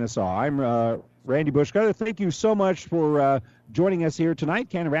 over Kenesaw. I'm Randy Bushcutter. Thank you so much for joining us here tonight.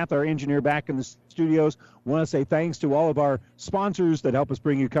 Ken Rath, our engineer, back in the studios. Want to say thanks to all of our sponsors that help us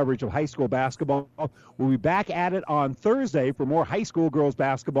bring you coverage of high school basketball. We'll be back at it on Thursday for more high school girls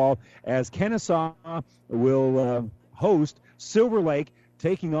basketball, as Kenesaw will host Silver Lake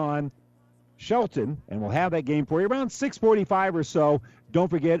taking on Shelton, and we'll have that game for you around 6:45 or so. Don't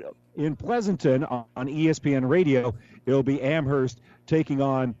forget, in Pleasanton on ESPN Radio, it'll be Amherst taking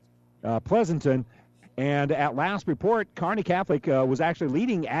on Pleasanton. And at last report, Kearney Catholic was actually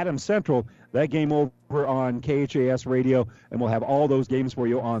leading Adams Central. That game over on KHAS Radio, and we'll have all those games for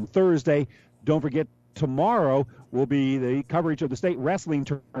you on Thursday. Don't forget, tomorrow will be the coverage of the state wrestling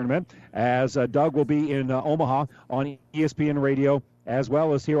tournament, as Doug will be in Omaha on ESPN Radio, as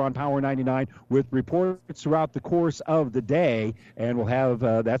well as here on Power 99 with reports throughout the course of the day. And we'll have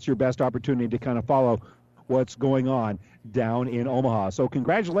that's your best opportunity to kind of follow what's going on down in Omaha. So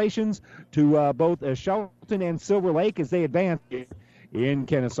congratulations to both Shelton and Silver Lake as they advance in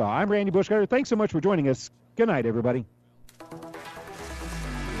Kenesaw. I'm Randy Bushcutter. Thanks so much for joining us. Good night, everybody.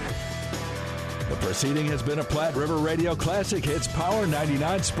 The proceeding has been a Platte River Radio Classic Hits Power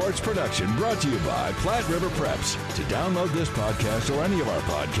 99 sports production, brought to you by Platte River Preps. To download this podcast or any of our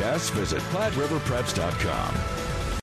podcasts, visit PlatteRiverPreps.com.